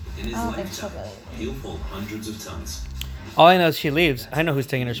 In his I don't think she'll lifetime, really he'll pull hundreds of tons. All I know is she leaves. I know who's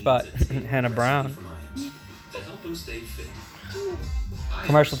taking her spot. Hannah Brown. To help him stay fit.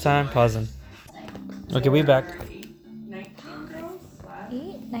 Commercial time. Pausing. Okay, we back. 19 girls left.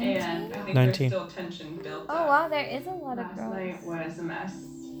 8, 19? And I think 19. there's still tension built Oh up. wow, there is a lot of Last girls. night was a mess.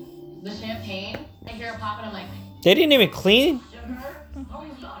 The champagne, I hear it popping. I'm like, They didn't even clean?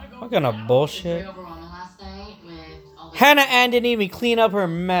 What kind of very bullshit? overwhelming last night with all the Hannah Ann didn't even clean up her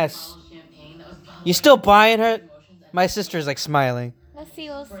mess. You still buying her? My sister's like smiling. Let's see,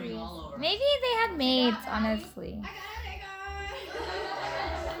 we'll see. Maybe they had maids, honestly.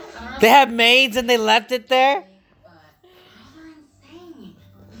 They have maids and they left it there?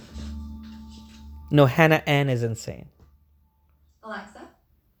 No, Hannah Ann is insane. Alexa?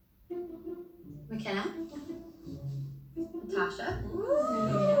 McKenna? Natasha.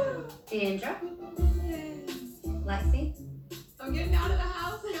 Deandra. Lexi. I'm getting out of the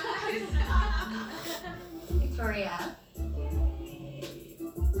house, guys. Victoria.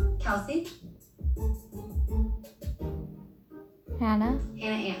 Kelsey. Hannah.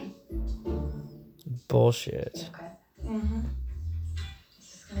 Hannah Ann. Bullshit. Okay.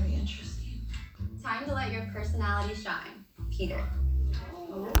 This is gonna be interesting. Time to let your personality shine. Peter.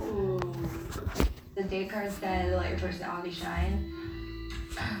 Ooh. The date card said, let your personality shine.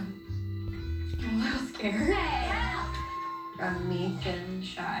 I'm a little scared. I'm meek and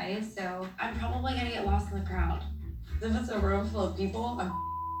shy, so I'm probably gonna get lost in the crowd. If it's a room full of people, I'm...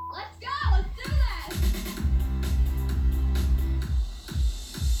 Let's go! Let's do this!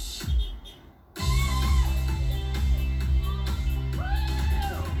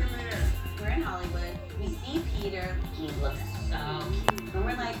 We're in Hollywood. We see Peter. He looks so cute. And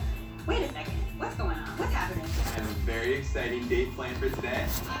we're like, wait a second. What's going on? What's happening? I have a very exciting date planned for today.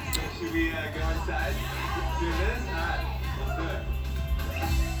 So should we go inside? Do this? Alright, let's do it.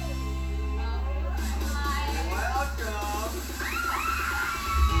 Welcome!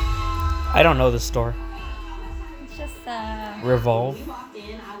 I don't know the store. It's just Revolve. We walked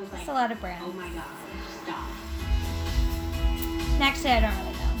in, I was like, it's a lot of brands. oh my god, stop. Actually, I don't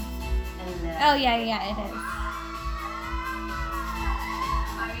really know. Oh yeah, it is.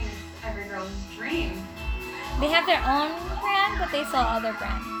 I mean, it's every girl's dream. They have their own brand, but they sell other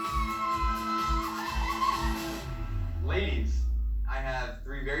brands. Ladies, I have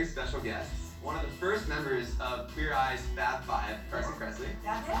 3 very special guests. One of the first members of Queer Eye's Fab Five, Carson Kressley.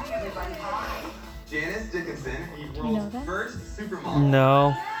 That's me, everybody. Hi. Janice Dickinson, the know world's that? first supermodel.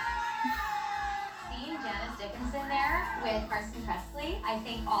 No. Seeing Janice Dickinson there with Carson Kressley, I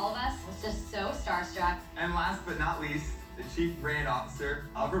think all of us was just so starstruck. And last but not least, the Chief Brand Officer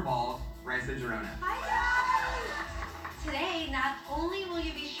of Revolve, Raisa Girona. Today, not only will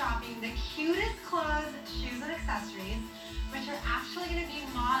you be shopping the cutest clothes, shoes, and accessories, but you're actually going to be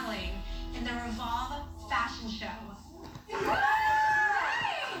modeling in the Revolve fashion show.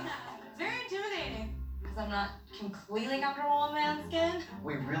 Very intimidating. Because I'm not completely comfortable in my own skin.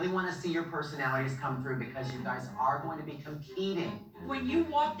 We really want to see your personalities come through because you guys are going to be competing. When you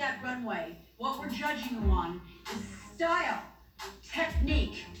walk that runway, what we're judging you on is style,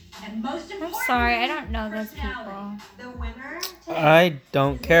 technique, and most I'm importantly, sorry, I don't know those people. personality. The winner I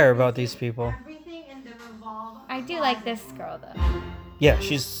don't care about these people. everything in the Revolve. I do like this girl though. Yeah,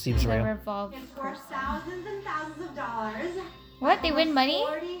 she seems The real. Revolve It's worth person. thousands and thousands of dollars. What? They win money?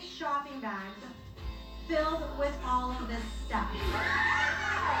 40 shopping bags filled with all of this stuff.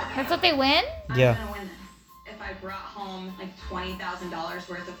 That's what they win? Yeah. I'm gonna win this. If I brought home like $20,000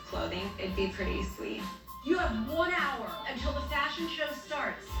 worth of clothing, it'd be pretty sweet. You have 1 hour until the fashion show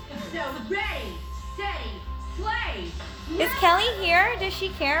starts. So ready, steady, slay. Is Kelly here? Does she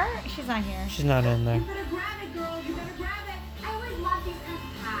care? She's not here. She's not in there. You better grab it, girl. You better grab it. I always love this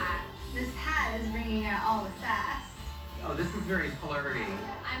hat. This hat is bringing out all the sass. Oh, this is very flirty.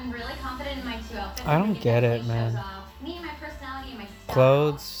 I'm really confident in my 2 outfits. I don't get it, man. Me and my personality and my style.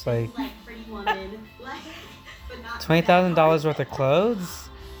 Clothes, like Like Pretty Woman. Like, but not $20,000 worth of clothes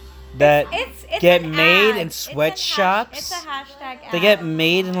that It's get an made ad. in It's sweatshops. a hashtag ad. They get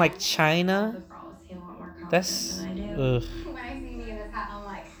made in like China. That's ugh. When I see me in this hat, I'm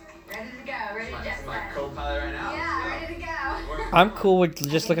like, ready to go, ready to This jet is my set. co-pilot right now. Yeah, ready to go. I'm cool with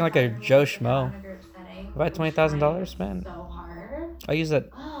just looking like a Joe Schmo. Group setting. If I had $20,000, man, So hard. I use that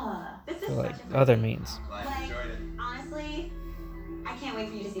This is for like such a other means. Glad you Like, enjoyed it. honestly, I can't wait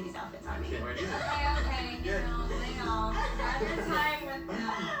for you to see these outfits on me. Can't wait either. Okay, you know, they all. Spend time with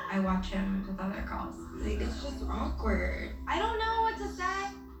them. I watch him with other girls. Like, it's just awkward. I don't know what to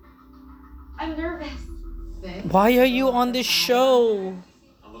say. I'm nervous. Why are you on this show?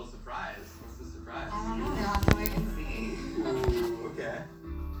 A little surprise. What's the surprise? I don't know. That's all I can see. Ooh, okay.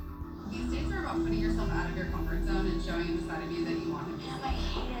 These dates are about putting yourself out of your comfort zone and showing him the side of you that you want him to I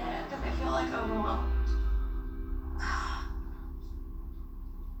hate it because I feel like overwhelmed.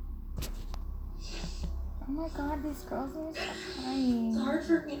 Oh my god, these girls are so funny. It's hard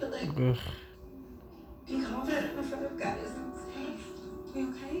for me to like Ugh. be confident in front of guys and say, "You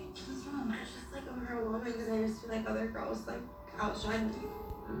okay? What's wrong?" It's just like overwhelming because I just feel like other girls like outshine me.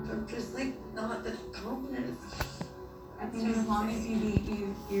 I'm just like not that confident. I think as long as you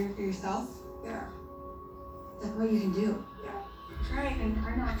be you're yourself, Yeah, that's what you can do. yeah. Trying and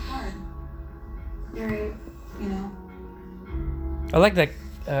I know it's hard. Very, You know. I like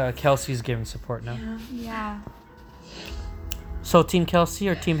that Kelsey's giving support now. Yeah. So Team Kelsey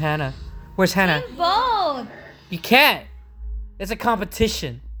or Team Hannah? Where's Hannah? Both. You can't. It's a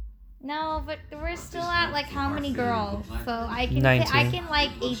competition. No, but we're still at like how many girls? So I can 19.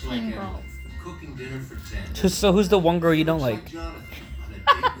 like 18 girls. Cooking dinner for 10. So who's the one girl you don't like?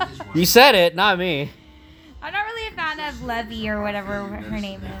 You said it, not me. I'm not really a fan of Levy or whatever her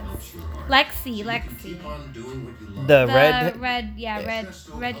name is. Lexi. The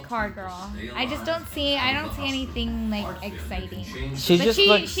red car girl. I don't see anything like exciting. She But just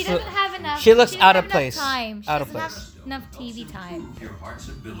looks. she doesn't have enough. She looks doesn't out have of enough place. Time. She Out of doesn't place. have enough TV time. Your heart's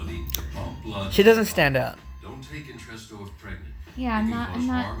ability to pump blood. She doesn't stand out. Don't take Entresto if pregnant. Yeah, I'm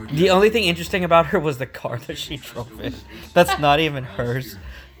not. The only thing interesting about her was the car that she drove in. That's not even hers.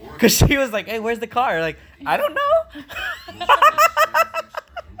 Because she was like, hey, where's the car? Like, I don't know.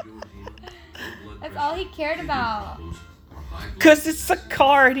 That's all he cared about. Because it's a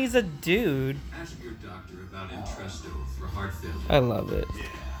car and he's a dude. Ask your doctor about Entresto for heart failure. I love it.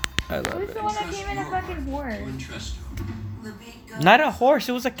 I love Who's it. the one that came in a fucking horse? Entresto. Not a horse,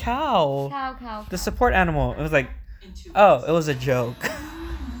 it was a cow. Cow. The support animal. It was like, oh, it was a joke.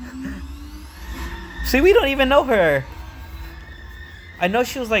 See, we don't even know her. I know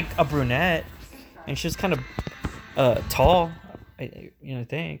she was like a brunette, and she was kind of tall. I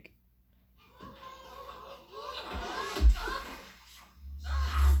think.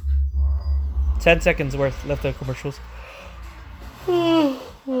 $10 seconds worth left of commercials. On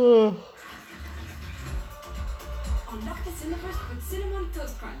Dr. Cinnamon with Cinnamon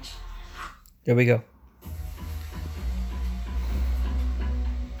Toast Crunch. There we go.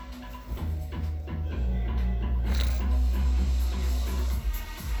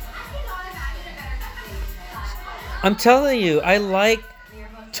 I'm telling you, I like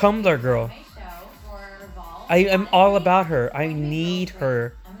Tumblr Girl. I am all about her. I need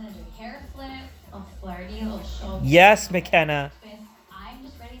her. I'm gonna do a hair flip, a flirty little shoulder. Yes, McKenna. I'm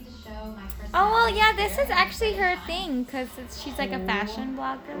just ready to show my personality. Oh well, yeah. This is actually her thing because she's like a fashion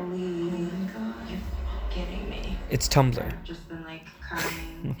blogger. Kidding me. It's Tumblr. I've just been like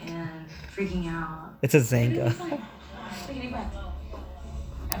crying and freaking out. It's a Zanga. Take a deep breath.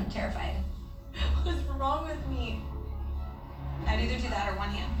 I'm terrified. What's wrong with me? I'd either do that or one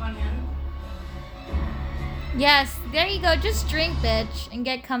hand. One hand. Yes, there you go. Just drink, bitch, and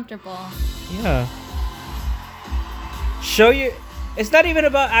get comfortable. Yeah. Show your. It's not even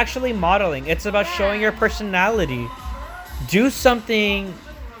about actually modeling. It's about showing your personality. Do something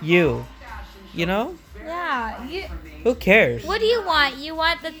you. You know? Yeah. Who cares? What do you want? You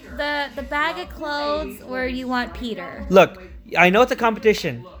want the bag of clothes, or you want Peter? Look, I know it's a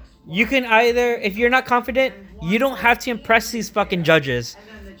competition. You can either, if you're not confident, you don't have to impress these fucking judges.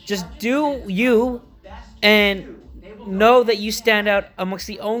 Just do you and know that you stand out amongst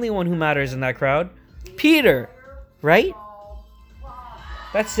the only one who matters in that crowd. Peter, right?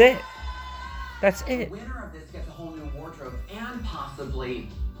 That's it. That's it. The winner of this gets a whole new wardrobe and possibly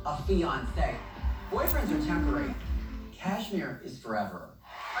a fiance. Boyfriends are temporary. Cashmere is forever.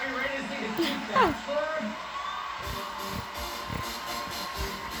 Are you ready to see the cute bachelor?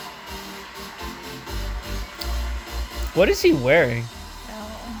 What is he wearing?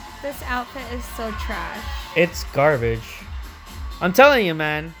 Oh, this outfit is so trash. It's garbage. I'm telling you,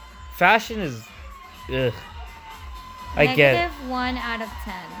 man. Fashion is... Ugh. I get it. Negative 1 out of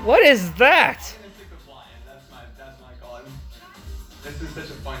 10. What is that? That's my call. This is such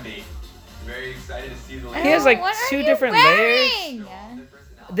a fun date. Very excited to see the. He has like What are 2 you different wearing? layers.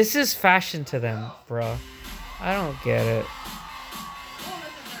 This is fashion to them, bro. I don't get it.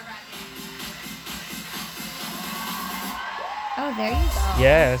 Oh, there you go.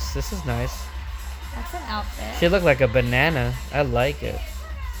 Yes, this is nice. That's an outfit. She looked like a banana. I like it.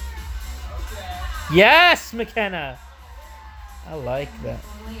 Yes, McKenna. I like that.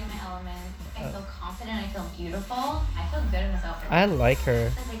 Totally in my element. I feel confident. I feel beautiful. I feel good in this outfit. I like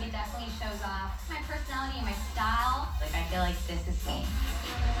her. Like it definitely shows off my personality and my style. Like I feel like this is me.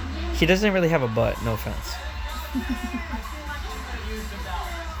 She doesn't really have a butt. No offense.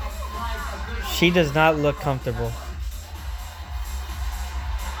 She does not look comfortable.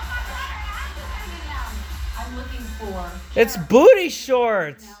 I'm looking for. It's booty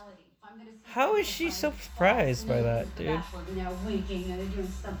shorts. How is she so surprised by that, dude? You know, winking and they're doing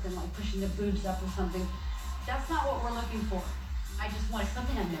something like pushing the boobs up or something. That's not what we're looking for. I just want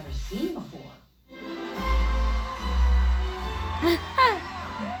something I've never seen before.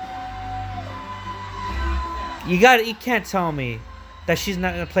 You can't tell me that she's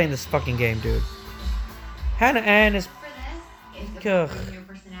not gonna play in this fucking game, dude. Hannah Ann is. For this, is Ugh. affirming your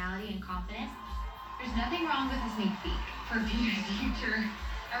personality and confidence. There's nothing wrong with a sneak peek for Peter's future.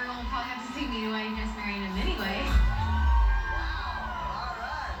 Everyone will probably have to see me while you just marrying him anyway.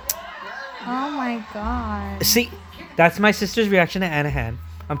 Oh my god. See, that's my sister's reaction to Anahan.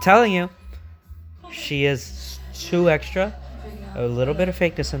 I'm telling you, she is too extra. A little bit of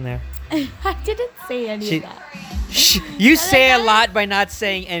fakeness in there. I didn't say any of that. You say a lot by not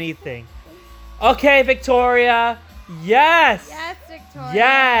saying anything. Okay, Victoria. Yes. Yes, Victoria.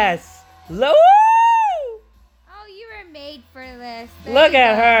 Yes. Woo! Oh, you were made for this. There Look you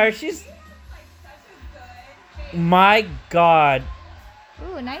at go. her. She's. My God.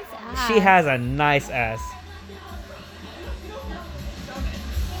 Ooh, nice ass. She has a nice ass.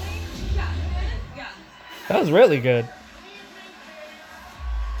 That was really good.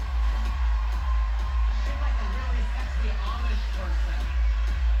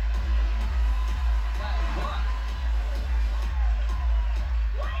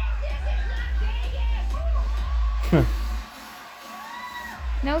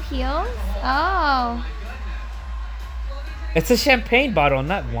 No heels? Oh. It's a champagne bottle,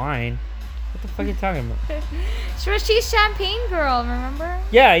 not wine. What the fuck are you talking about? Sure, she's champagne girl, remember?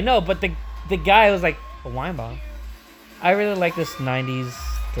 Yeah, I know, but the guy was like a wine bottle. I really like this 90s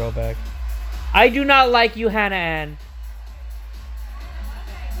throwback. I do not like you, Hannah Ann.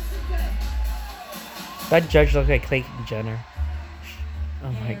 That judge looked like Clayton Jenner. Oh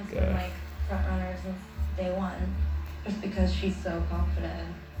my Hannah's been God. like front runner since day one, just because she's so confident.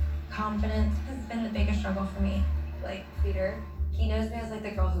 Confidence has been the biggest struggle for me. Like Peter, he knows me as like the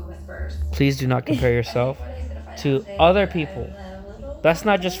girl who whispers. Please do not compare yourself to other people. That's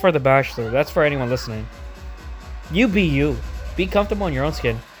not just for The Bachelor. That's for anyone listening. You be you. Be comfortable in your own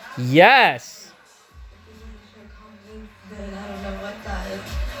skin. Yes. Then I don't know what that is.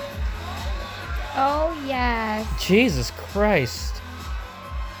 Oh, yes. Jesus Christ.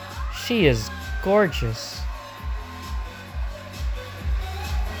 She is gorgeous.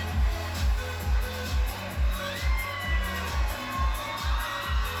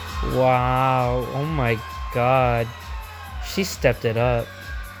 Wow. Oh my God. She stepped it up.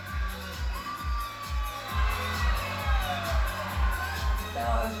 So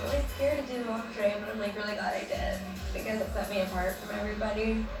I was really scared to do laundry, but I'm like really glad I did because it set me apart from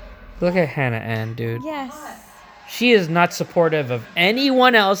everybody. Look at Hannah Ann, dude. Yes. She is not supportive of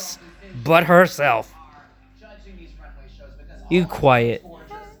anyone else but herself. You quiet.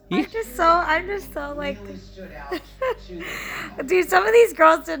 I'm just so like, dude, some of these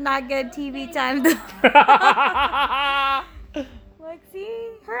girls did not get TV time. Like, see,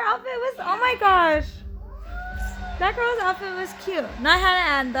 her outfit was, oh my gosh. That girl's outfit was cute. Not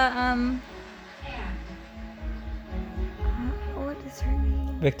Hannah Ann, what is her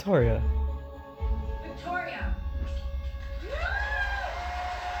name? Victoria. Victoria.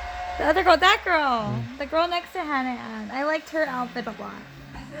 The other girl, that girl. The girl next to Hannah Ann. I liked her outfit a lot.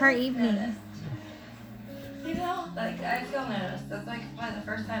 Her evening. You know, like I feel noticed. That's like probably the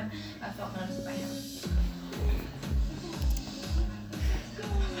first time I felt noticed by him.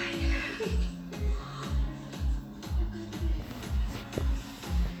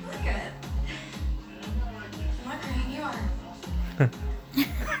 Look at.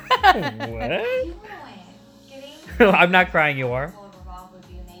 I'm not crying. You are. What? I'm not crying, you are.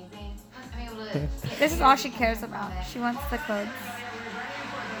 This is all she cares about. She wants the clothes.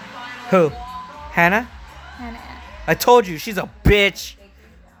 Who? Hannah? Hannah Ann. I told you, she's a bitch.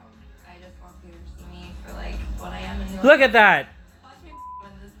 I just want Peter to see me for like what I am and Look at that.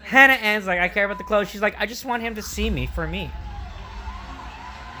 Hannah Ann's like, I care about the clothes. She's like, I just want him to see me for me.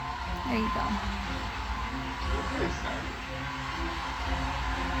 There you go.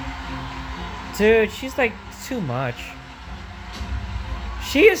 Dude, she's like too much.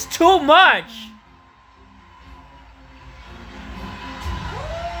 She is too much.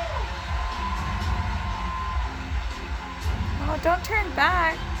 Oh, don't turn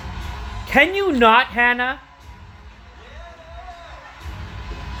back. Can you not, Hannah?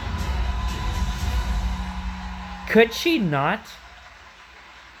 Could she not?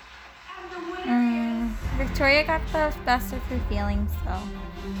 Victoria got the best of her feelings,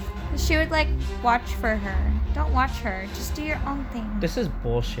 though. She would, like, watch for her. Don't watch her. Just do your own thing. This is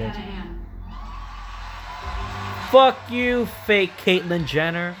bullshit. Fuck you, fake Caitlyn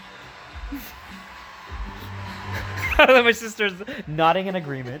Jenner. My sister's nodding in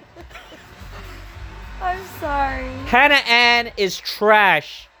agreement. I'm sorry. Hannah Ann is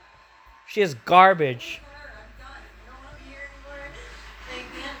trash. She is garbage.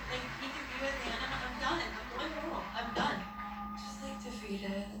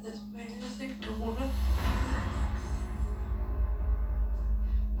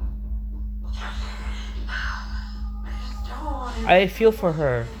 I feel for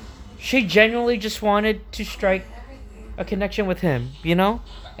her. She genuinely just wanted to strike a connection with him, you know?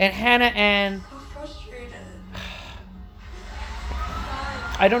 And Hannah Ann...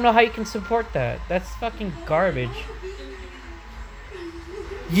 I don't know how you can support that. That's fucking garbage.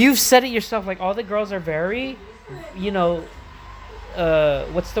 You've said it yourself. Like, all the girls are very, you know,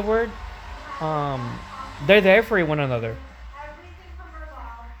 what's the word? They're there for one another.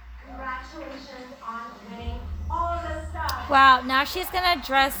 Congratulations on winning all of this stuff. Wow, now she's gonna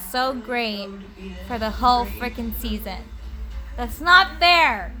dress so great for the whole freaking season. That's not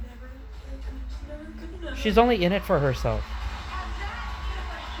fair. She's only in it for herself.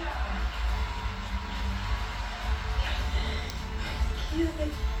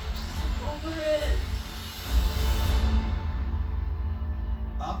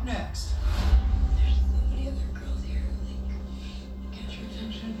 Up next. There's so many other girls here. Like, get your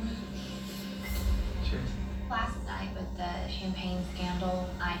attention. Cheers. Last night with the champagne scandal,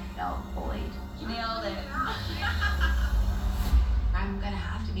 I felt bullied. Nailed it. I'm gonna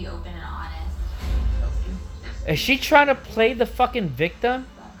have to be open and honest. Is she trying to play the fucking victim?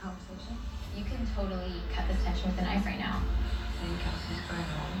 That conversation. You can totally cut this tension with a knife right now. I think Kelsey's going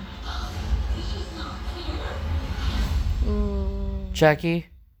home. It's just not here. Jackie,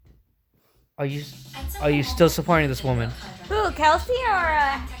 are you still supporting this woman? Who, Kelsey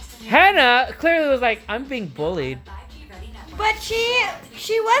or Hannah clearly was like, I'm being bullied. But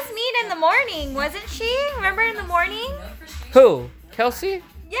she was mean in the morning, wasn't she? Remember in the morning? Who? Kelsey?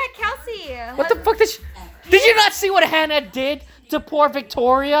 Yeah, Kelsey. What the fuck did you not see what Hannah did to poor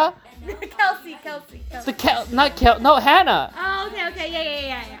Victoria? Kelsey. No, Hannah. Oh, okay,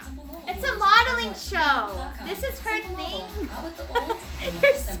 yeah. It's a modeling show. This is her thing.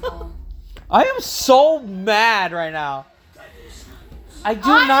 You're so... I am so mad right now. I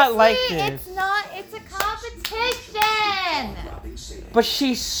do not like this. It's a competition. But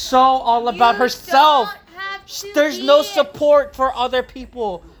she's so all about herself. There's no support for other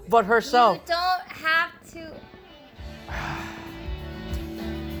people but herself. You don't have to.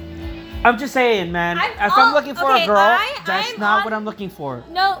 I'm just saying, man. If I'm looking for a girl, that's not what I'm looking for.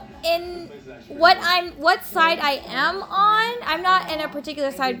 No, in what side I am on, I'm not in a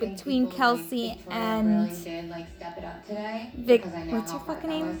particular side between Kelsey and Vic. What's her fucking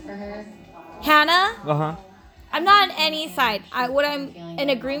name? Hannah. Uh-huh. I'm not on any side. What I'm in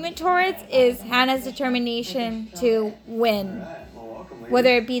agreement towards is Hannah's determination to win,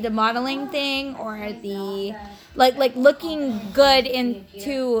 whether it be the modeling thing or the like looking good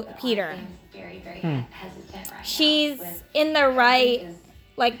into Peter. She's in the right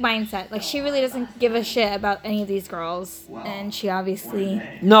mindset. Like, she really doesn't give a shit about any of these girls, and she obviously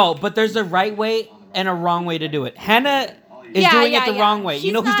No, but there's a right way and a wrong way to do it. Hannah is doing it the wrong way.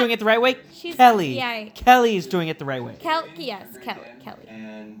 You know who's doing it the right way? Kelly. Kelly is doing it the right way. Kelly.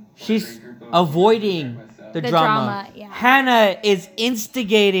 She's avoiding the drama. Yeah. Hannah is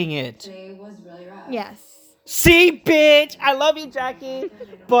instigating it. Yes. See, bitch, I love you, Jackie,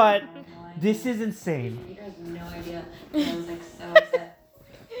 but this is insane. Peter has no idea. I was like so upset.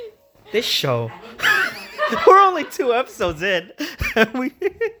 This show. We're only 2 episodes in. Like, I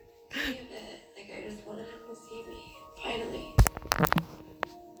just wanted him to see me, finally.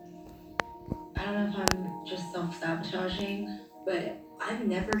 I don't know if I'm just self-sabotaging, but I'm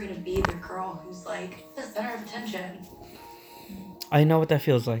never gonna be the girl who's like the center of attention. I know what that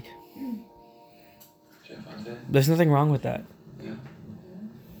feels like. There's nothing wrong with that. Yeah.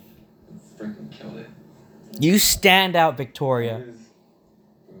 Freaking killed it. You stand out, Victoria. I was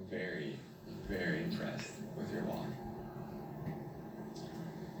very, very impressed with your walk.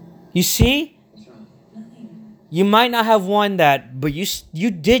 You see? You might not have won that, but you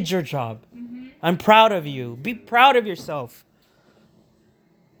did your job. Mm-hmm. I'm proud of you. Be proud of yourself.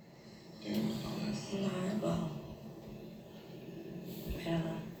 Well,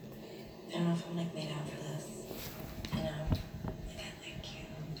 I don't know if I'm like made out for this. You know, like, I thank you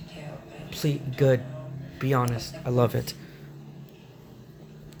too. Please, good. Be honest. I love it.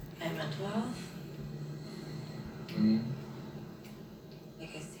 My mental health. Mm-hmm.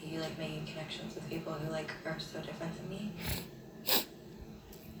 Like, I see you like making connections with people who like are so different than me.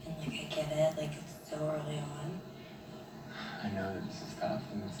 And like, I get it. Like, it's so early on. I know that this is tough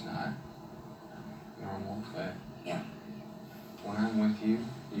and it's not normal, but yeah. When I'm with you,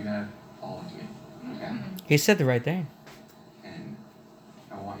 you have all of me. Okay? He said the right thing. And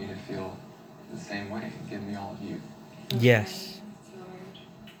I want you to feel the same way. Give me all of you. Yes.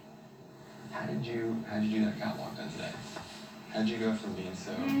 How did you do that catwalk then today? How did you go from being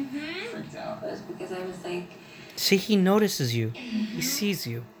so freaked out? It was because I was like... See, he notices you. He sees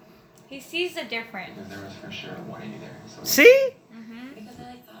you. He sees the difference. Because there was for sure a 180 there. So See? Because I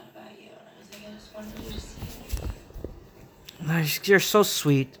like thought about you, and I was like, I just wanted you to see me. Nice. You're so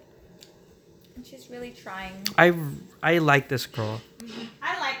sweet. She's really trying. I like this girl.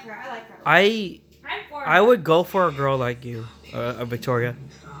 I like her. I I'm for I her. would go for a girl like you, Victoria.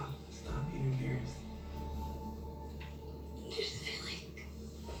 Stop eating beers. I just feel like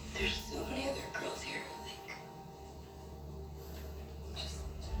there's so many other girls here who like just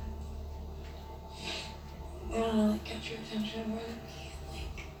I don't know, like catch your attention more than me.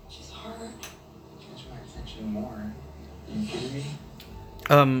 Like it's just hard. Catch my attention more. Are you kidding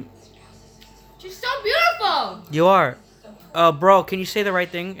me? She's so beautiful. You are. Bro, can you say the right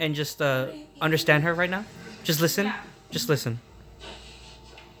thing and just understand her right now? Just listen. Yeah. Just listen.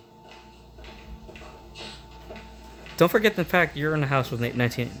 Don't forget the fact you're in a house with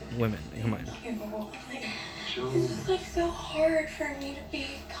 19 women. Come on. It's just like so hard for me to be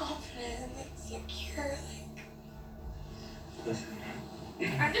confident and secure. Listen.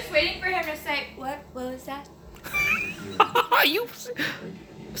 I'm just waiting for him to say what? What was that? You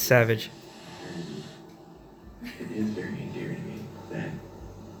savage. It is very endearing to me that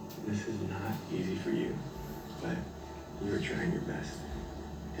this is not easy for you, but you are trying your best.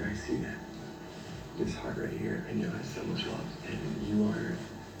 And I see that. This heart right here, I know has so much love. And you are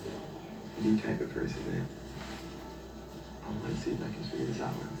the type of person that I want to see if I can figure this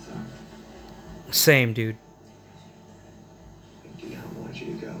out with. So Same, dude. I do not want you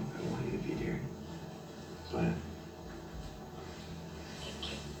to go. I want you to be here. But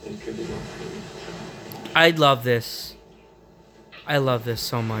it could be wrong for you. I love this. I love this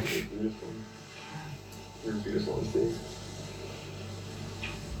so much. You're beautiful. You're beautiful to see.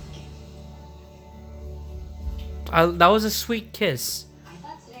 That was a sweet kiss. I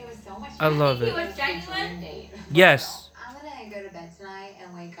thought today was so much I love it. He was genuine. Yes. I'm gonna go to bed tonight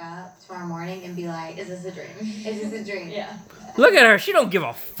and wake up tomorrow morning and be like, is this a dream? Is this a dream? Yeah. Look at her. She don't give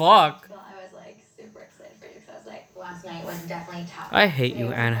a fuck. So I was like super excited for you because I was like, last night was definitely tough. I hate you,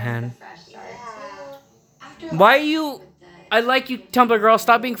 Today was Anahan. a fresh start. After Why you... I like you, Tumblr girl.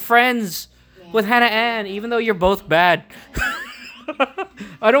 Stop being friends with Hannah Ann, even though you're both bad.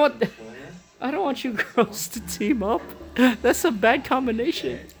 I don't want you girls to team up. That's a bad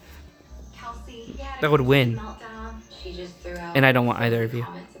combination. Kelsey, That would win. meltdown. She just threw out And I don't want either of you.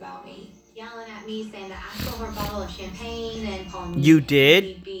 comments about me, yelling at me, saying that I stole her bottle of champagne and calling me. You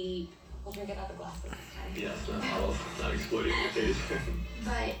did? We'll drink it out the glasses this time. Yes, not exploding in your face.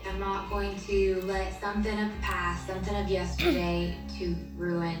 But I'm not going to let something of the past, something of yesterday, to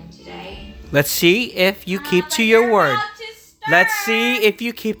ruin today. Let's see if you keep to your word. Let's see if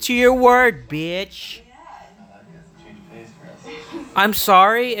you keep to your word, bitch. I'm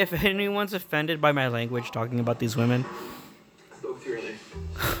sorry if anyone's offended by my language talking about these women. Spoke too early.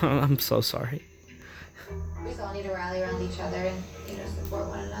 I'm so sorry. We just all need to rally around each other and, support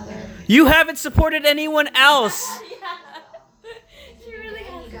one another. You haven't supported anyone else. You really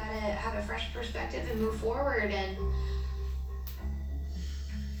have. You gotta have a fresh perspective and move forward and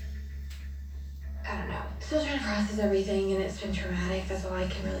I don't know. Still trying to process everything and it's been traumatic, that's all I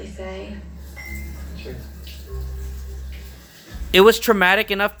can really say. Sure. It was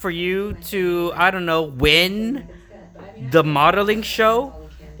traumatic enough for you to, I don't know, win the modeling show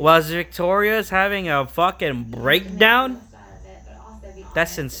while Victoria's having a fucking breakdown?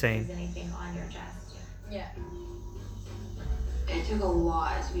 That's insane. Yeah. It took a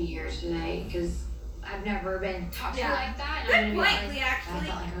lot to be here today because I've never been talked to like that. Good And I'm gonna point, be honest, Lee, actually. I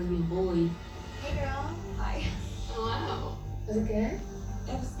felt like I was being bullied. Hey girl. Hi. Hello. Was it good?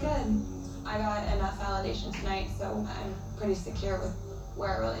 It was good. I got enough validation tonight, so I'm pretty secure with where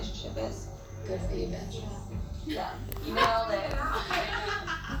our relationship is. Good for you, bitch. Yeah, you nailed it.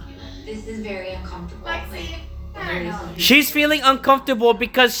 This is very uncomfortable. Like, I don't know. She's feeling uncomfortable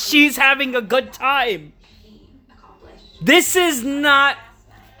because she's having a good time. This is not...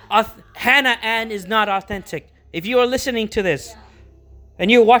 Hannah Ann is not authentic. If you are listening to this and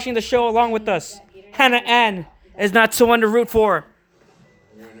you're watching the show along with us, Hannah Ann is not someone to root for.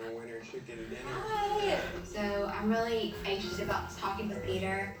 So I'm really anxious about talking with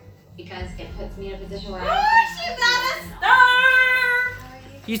Peter because it puts me in a position where She's not a star.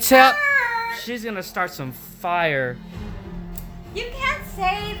 You tell... She's gonna start some fire. You can't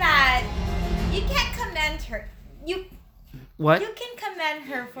say that. You can't commend her. What? You can commend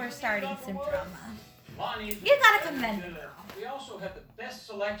her for starting some drama. Bonnie, You gotta commend her. we also have the best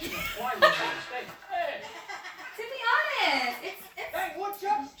selection of plywood in the state. Hey! To be honest, it's hey, what's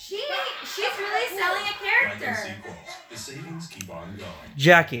up? She's really selling a character. The savings keep on going.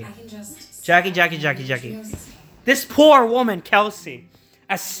 Jackie. Jackie. This poor woman, Kelsey,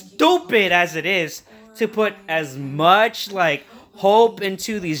 as stupid as it is to put as much like hope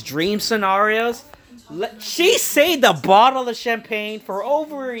into these dream scenarios, she saved a bottle of champagne for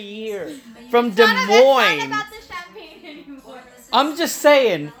over a year from Des Moines. It's not about the champagne anymore. I'm just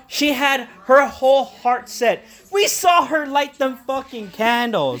saying, she had her whole heart set. We saw her light them fucking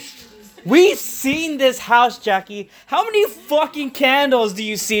candles. We seen this house, Jackie. How many fucking candles do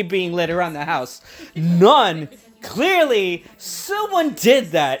you see being lit around the house? None. Clearly, someone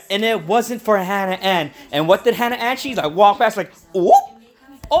did that, and it wasn't for Hannah Ann. And what did Hannah Ann? She like walked past like, whoop.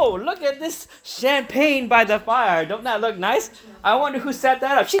 Oh, look at this champagne by the fire. Don't that look nice? I wonder who set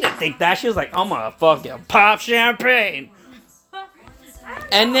that up. She didn't think that. She was like, I'm gonna fucking pop champagne.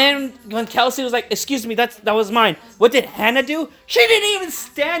 And then when Kelsey was like, excuse me, that was mine. What did Hannah do? She didn't even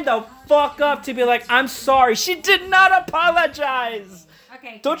stand the fuck up to be like, I'm sorry. She did not apologize.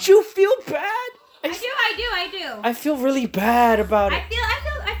 Okay. Don't you feel bad? I do. I feel really bad about it.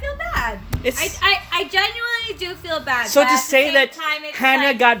 I feel bad. It's- I genuinely do feel bad. So but to at the say same that time, it's Hannah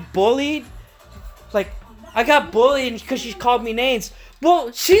like, got bullied, like, I got bullied because she called me names.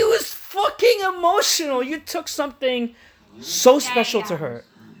 Well, she was fucking emotional. You took something so special to her.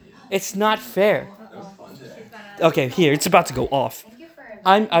 It's not fair. Okay, here, it's about to go off.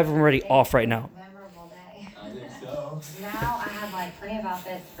 I'm already off right now. Now I have like plenty of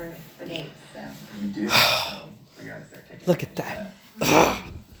outfits for dates. So. You do. We gotta start taking. Look at that.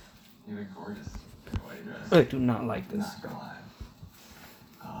 You look gorgeous. I do not like this. Not gonna lie.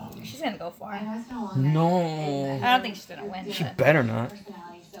 She's gonna go far. I know it's been a long No. I don't think she's gonna win. She better not.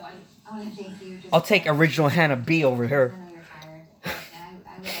 personality, so I want to thank you. Just I'll take original Hannah B over her. I know you're tired.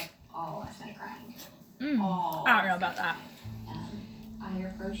 I was up all last night crying. I don't know about that. I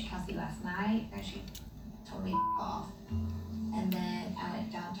approached Kelsey last night and she told me to off. And then I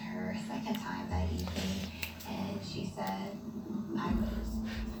went down to her a second time that evening and she said I was.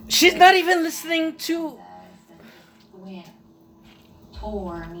 She's not even listening to. Went,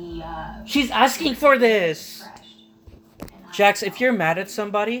 tore me up. She's asking for this. Jax, if you're mad at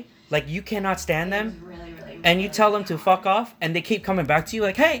somebody, like you cannot stand them, and you tell them to fuck off, and they keep coming back to you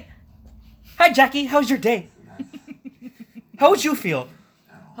like, hey, hi Jackie, how's your day? How would you feel?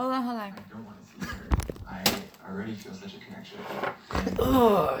 Hold on. I already feel such a connection.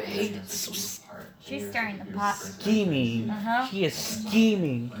 Oh, I hate it. So She's stirring the pot. scheming. Uh-huh. She is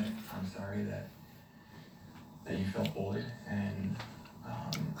scheming. But I'm sorry that you felt bullied, and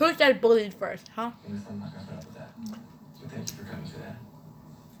Who said bullied first, huh? I'm not gonna put up with that. So thank you for coming to that.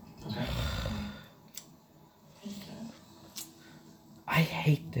 Okay. I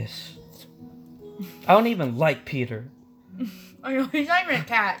hate this. I don't even like Peter. I know, he's not even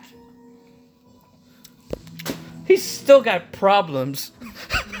attached. He's still got problems.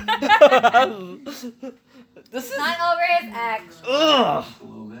 This is Not over his ex. ugh. A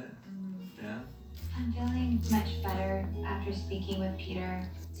little bit. Yeah. I'm feeling much better after speaking with Peter.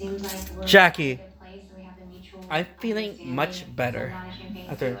 Seems like we're Jackie, in a good place and we have a mutual I'm feeling understanding. much better So I'm not a champagne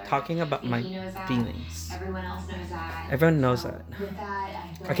after spiller. talking about my He knows that. feelings. Everyone else knows that. Everyone knows that. With that,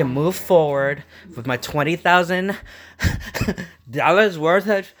 I I can move forward with my $20,000 worth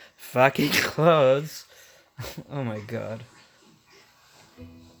of fucking clothes. Oh my god. I'm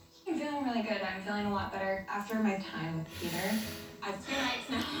feeling really good. I'm feeling a lot better after my time with Peter. I've 2 nights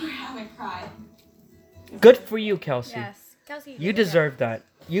now where I haven't cried. Good for you, Kelsey. Yes. Kelsey, You deserve that.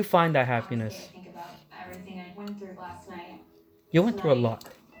 You find that happiness. Think about everything I went through last night. You went through a lot.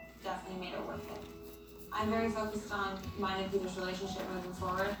 Definitely made it worth it. I'm very focused on mine and Peter's relationship moving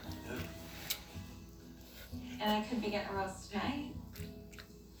forward. And I could be getting a rose tonight.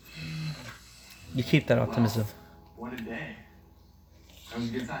 You keep that optimism. What a day. That was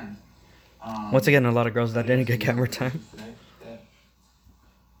a good time. Once again, a lot of girls that didn't get camera time. Tonight that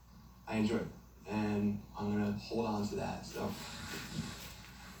I enjoyed, and I'm gonna hold on to that. So.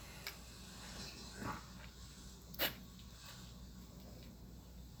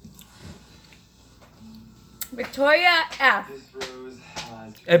 Victoria F. This rose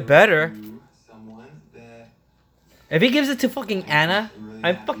has It better. to someone that If he gives it to fucking Anna,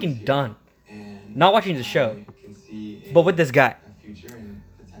 I'm fucking done. Not watching the show. can see But with this guy. a future and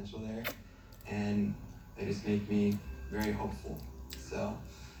potential there, and they just make me very hopeful. So,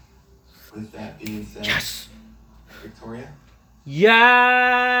 with that being said, Yes. Victoria.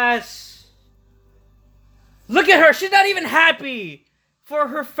 Yes! Look at her. She's not even happy for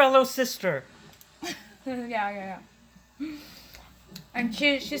her fellow sister. yeah. And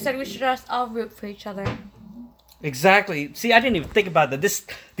she said we should just all root for each other. Exactly. See, I didn't even think about that.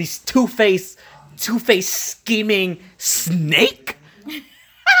 These two-faced scheming snake.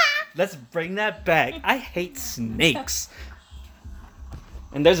 Let's bring that back. I hate snakes.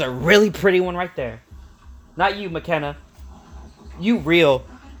 And there's a really pretty one right there. Not you, McKenna. You real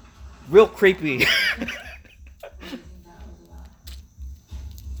creepy.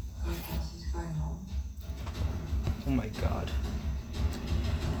 Oh my god.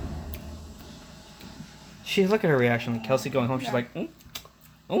 She look at her reaction. Like Kelsey going home. She's like, oh,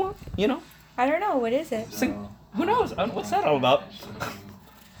 well, you know. I don't know. What is it? It's like, who knows? What's that all about?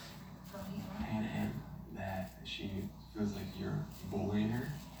 Hannah, that she feels like you're bullying her,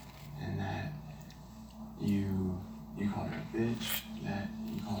 and that you called her a bitch, that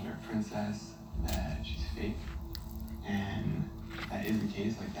you called her a princess, that she's fake, and that is the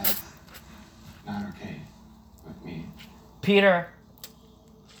case. Like that's not okay with me. Peter,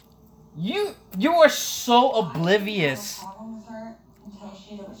 you are so oblivious. I had a problem with her until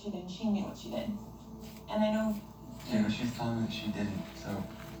she did what she did. She knew what she did, and I know. Yeah, but she's telling me that she didn't. So.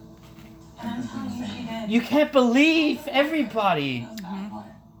 And I'm telling you, she did. You can't believe everybody.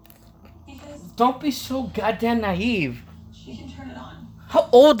 Because Don't be so goddamn naive. she can turn it on. How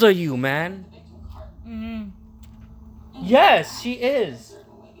old are you, man? Mm-hmm. Yes, she is.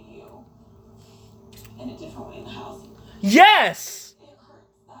 In a different way in the house. Yes!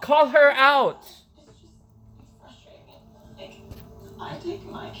 Call her out. Like, I take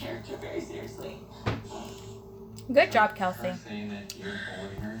my character very seriously. Good job, Kelsey. Her saying that you're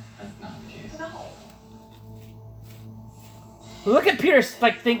bullying her, that's not the case. No. Look at Peter's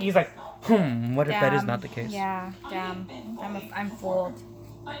like thinking. He's like, what if that is not the case? Yeah, damn. I'm fooled.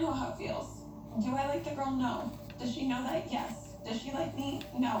 I know how it feels. Do I like the girl? No. Does she know that? Yes. Does she like me?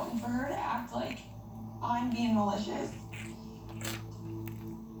 No. And for her to act like I'm being malicious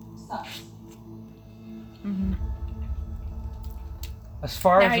sucks. Mm-hmm. As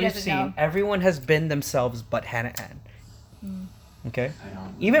far Now as he we've doesn't seen, know. everyone has been themselves but Hannah Ann. Mm. Okay?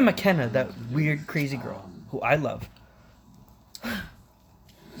 Even McKenna, that weird, crazy girl, who I love.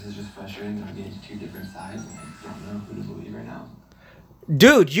 This is just frustrating that I'm getting two different sides and I don't know who to believe right now.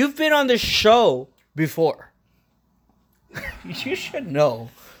 Dude, you've been on this show before. You should know.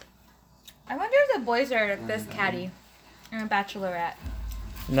 I wonder if the boys are this catty or a bachelorette.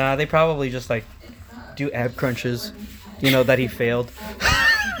 Nah, they probably just like do ab crunches. You know, that he failed.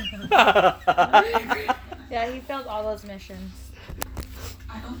 Yeah, he failed all those missions.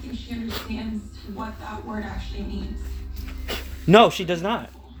 I don't think she understands what that word actually means. No, she does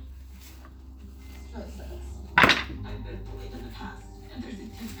not. I've been bullied in the past, and there's a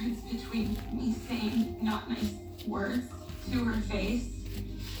difference between me saying not nice words to her face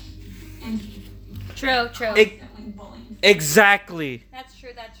and True. Exactly. That's true.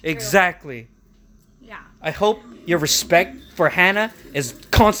 That's true. Exactly. Yeah. I hope your respect for Hannah is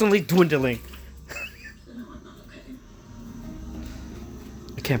constantly dwindling.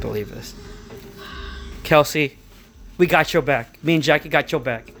 I can't believe this. Kelsey, we got your back. Me and Jackie got your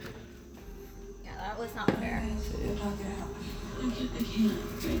back. Yeah, that was not fair.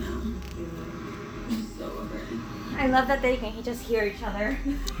 I love that they can just hear each other.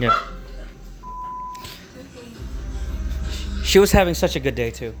 Yeah. She was having such a good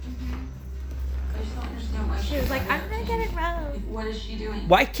day too. I just don't understand why She was like, I'm gonna get it wrong. What is she doing?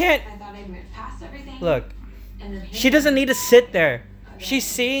 Why can't... I thought I'd moved past everything. Look, And then she doesn't need to sit there. She's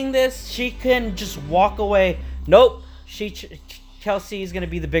seeing this. She can just walk away. Nope. Kelsey is going to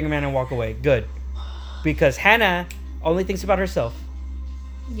be the bigger man and walk away. Good. Because Hannah only thinks about herself.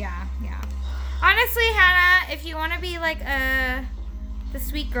 Yeah. Honestly, Hannah, if you want to be like the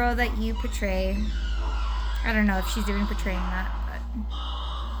sweet girl that you portray, I don't know if she's even portraying that,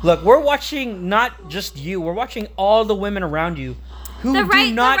 but Look, we're watching not just you. We're watching all the women around you who the right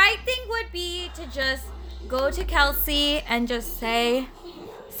do not... the right thing would be to just go to Kelsey and just say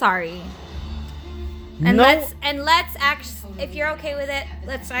sorry. And No. let's actually, if you're okay with it,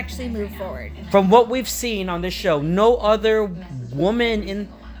 let's actually move forward. From what we've seen on this show, no other woman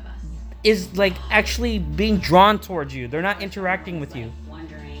is like actually being drawn towards you. They're not interacting with you.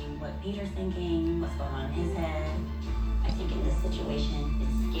 Wondering what Peter's thinking, what's going on in his head. I think in this situation,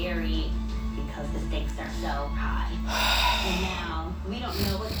 it's scary because the stakes are so high. And now, we don't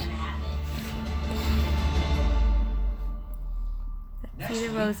know what's going to happen. See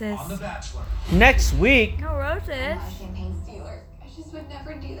the roses. Next week, No roses. Champagne stealer. I just would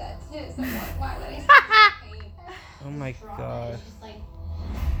never do that to someone. Why would I steal oh my god. Just like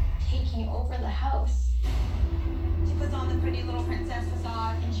taking over the house. She puts on the pretty little princess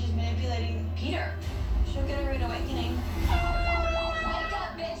facade and she's manipulating Peter. She'll get a rude awakening. Wake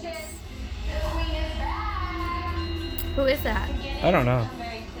up, bitches! The queen is back! Who is that? I don't know. I'm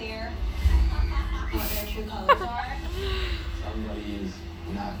very clear what their true colors are. Somebody is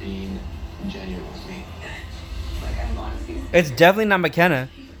not being genuine with me. Like, I'm honestly. It's definitely not McKenna,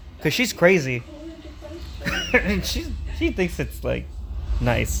 because she's crazy. And she thinks it's like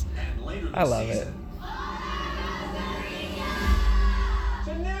nice. I love it.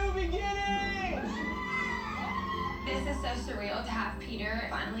 This is so surreal to have Peter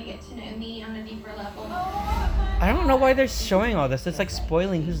finally get to know me on a deeper level. I don't know why they're showing all this. It's like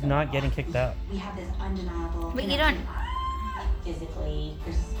spoiling who's not getting kicked out. We have this undeniable. But you don't. Physically,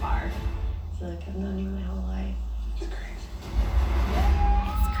 there's a spark. I feel like I've known you my whole life.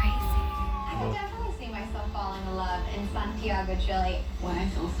 I could definitely see myself falling in love in Santiago, Chile. What I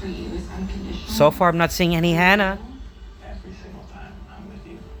feel for you is unconditional. So far, I'm not seeing any Hannah. Every single time I'm with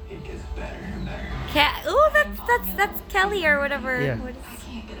you, it gets better and better. That's Kelly or whatever. Yeah. What is...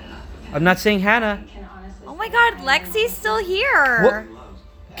 I'm not seeing Hannah. Oh my God, Lexi's still here.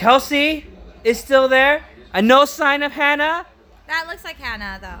 Kelsey is still there. No sign of Hannah. That looks like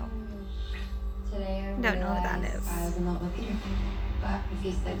Hannah though. Today I Don't know who that realized is. I was in love with Peter. But if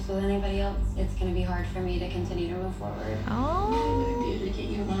he sticks with anybody else, it's going to be hard for me to continue to move forward. Oh. I'd be able to get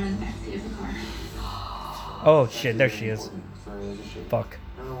you alone in the backseat of the car. Oh shit, there she is. For a relationship. Fuck.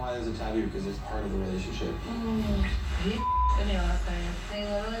 I don't know why there's a taboo because it's part of the relationship. He f***ed me last night. They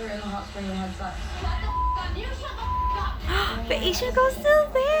literally were in the hot spring and had sex. The Asian girl's still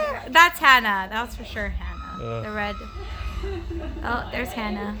there. That's Hannah. That was for sure Hannah. Ugh. The red. Oh, there's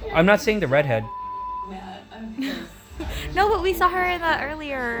Hannah. I'm not seeing the redhead. No, but we saw her in the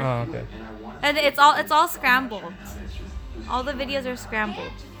earlier. Oh, okay. And it's all scrambled. All the videos are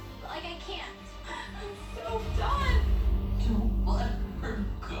scrambled. Like I can't. I'm so done. Don't let her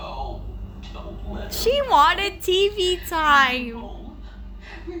go. Don't let her She wanted TV time.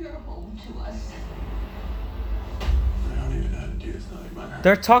 Bring her home to us. I don't even know how to do this. Not like my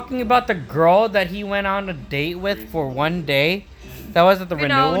They're talking about the girl that he went on a date with for one day. That was at the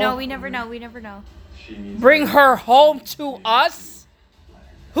renewal. No, we never know. We never know. Bring her home to us?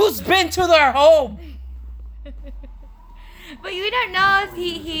 Who's been to their home? But you don't know if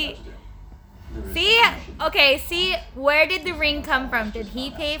he. See, okay. See, where did the ring come from? Did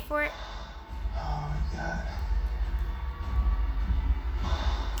he pay for it?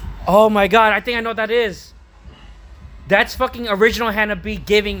 Oh my god, I think I know what that is. That's fucking original Hannah B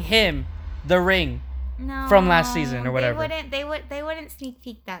giving him the ring No. from last season or whatever. They wouldn't sneak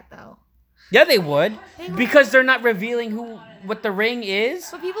peek that though. Yeah, they would. Because they're not revealing what the ring is.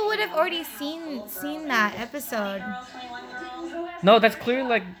 But people would have already seen that episode. No, that's clearly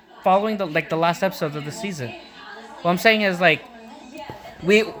like following the last episodes of the season. What I'm saying is like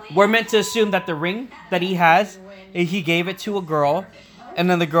we're meant to assume that the ring that he has, he gave it to a girl, and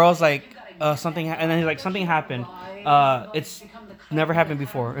then the girl's like something, and then he's like something happened. It's never happened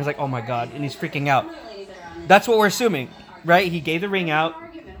before. It's like, oh my god, and he's freaking out. That's what we're assuming, right? He gave the ring out,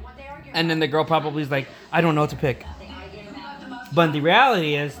 and then the girl probably is like, I don't know what to pick. But the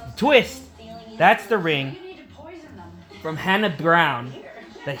reality is, twist. That's the ring from Hannah Brown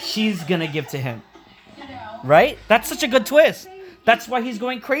that she's gonna give to him. Right? That's such a good twist. That's why he's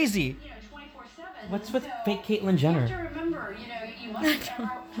going crazy. What's with fake Caitlyn Jenner? You have to remember, you must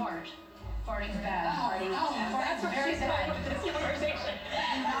never fart. Farting's bad. Farting's very bad.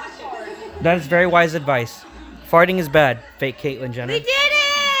 That is very wise advice. Farting is bad, fake Caitlyn Jenner. We did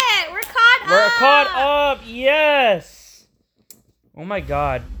it! We're caught up! We're caught up! Yes! Oh my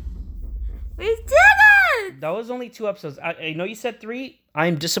god. We did it! That was only 2 episodes. I know you said 3.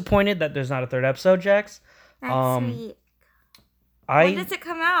 I'm disappointed that there's not a 3rd episode, Jax. That's sweet. When does it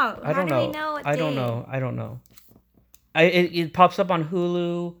come out? I don't How know. do we know what I don't day? know. I don't know. It pops up on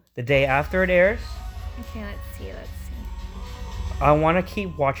Hulu the day after it airs. Okay, let's see. I want to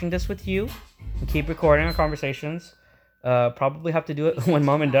keep watching this with you and keep recording our conversations. Probably have to do it when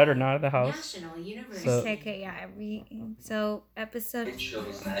mom and dad are not at the house. So, Okay, yeah. So episode.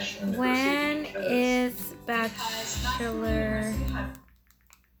 When is Bachelor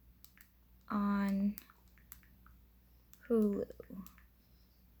on Hulu?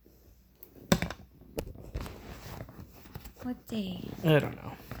 What day? I don't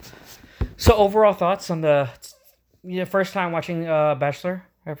know. So overall thoughts on the first time watching Bachelor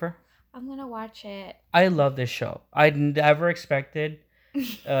ever? I'm gonna watch it. I love this show. I never expected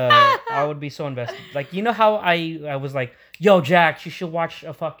I would be so invested. Like, you know how I was like, yo, Jack, you should watch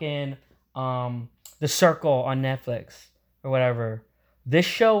a fucking The Circle on Netflix or whatever. This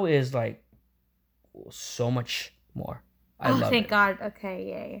show is like so much more. I love thank it. God. Okay,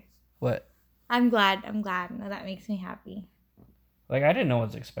 yay. What? I'm glad. No, that makes me happy. Like, I didn't know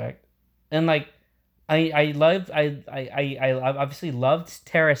what to expect. And like I obviously loved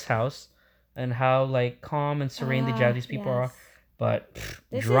Terrace House and how like calm and serene the Jazzy's people are. But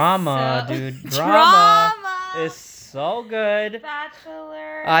drama, dude. Drama is so good.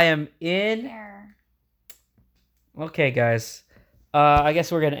 Bachelor. I am in. Okay, guys. I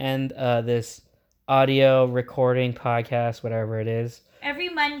guess we're gonna end this audio recording podcast, whatever it is. Every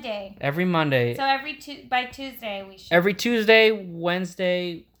Monday. Every Monday. So by Tuesday we should. Every Tuesday,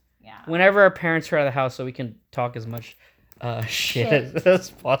 Wednesday. Yeah. Whenever our parents are out of the house, so we can talk as much shit as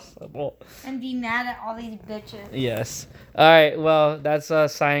possible. And be mad at all these bitches. Yes. All right. Well, that's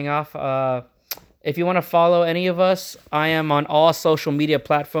signing off. If you want to follow any of us, I am on all social media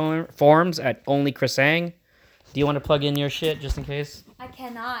platforms at Only Chris Ang. Do you want to plug in your shit just in case? I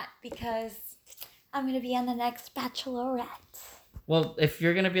cannot because I'm gonna be on the next Bachelorette. Well, if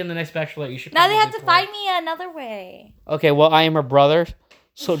you're gonna be on the next Bachelorette, you should. Now they have to find me another way. Okay. Well, I am her brother,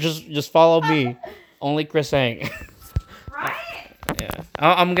 so just follow me. Only Chris Ang. Right? Yeah.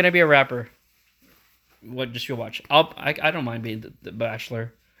 I'm gonna be a rapper. What? Just you watch. I don't mind being the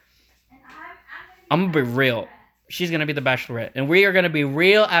Bachelor. I'm gonna be real. She's gonna be the Bachelorette, and we are gonna be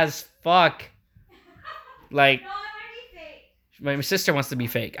real as fuck. Like, my sister wants to be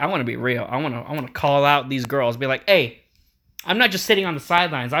fake. I want to be real. I want to call out these girls. Be like, hey, I'm not just sitting on the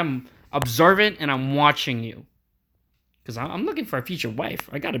sidelines. I'm observant and I'm watching you. Because I'm looking for a future wife.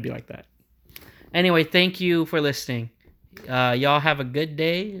 I gotta be like that. Anyway, thank you for listening. Y'all have a good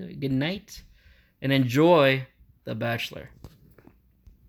day, good night, and enjoy The Bachelor.